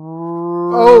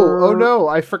 Oh no,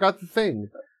 I forgot the thing.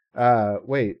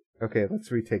 Wait. Okay,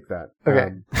 let's retake that.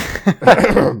 Okay.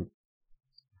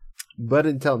 But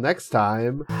until next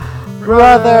time,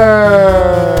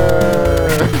 brother!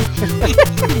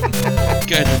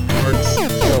 Good. Works.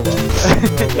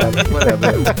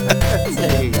 Whatever.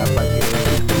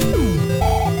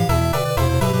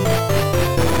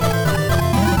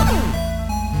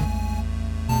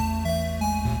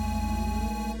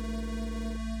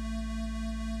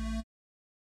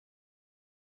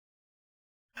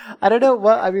 I don't know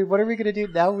what I mean. What are we gonna do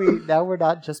now? We're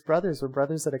not just brothers. We're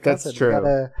brothers and a cousin. That's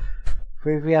true.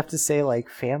 We have to say like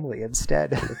family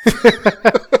instead.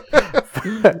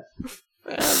 Family.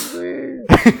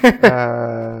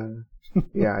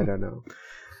 Yeah, I don't know.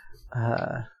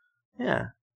 Yeah.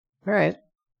 All right.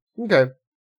 Okay.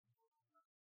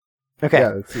 Okay.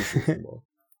 Yeah, that's reasonable.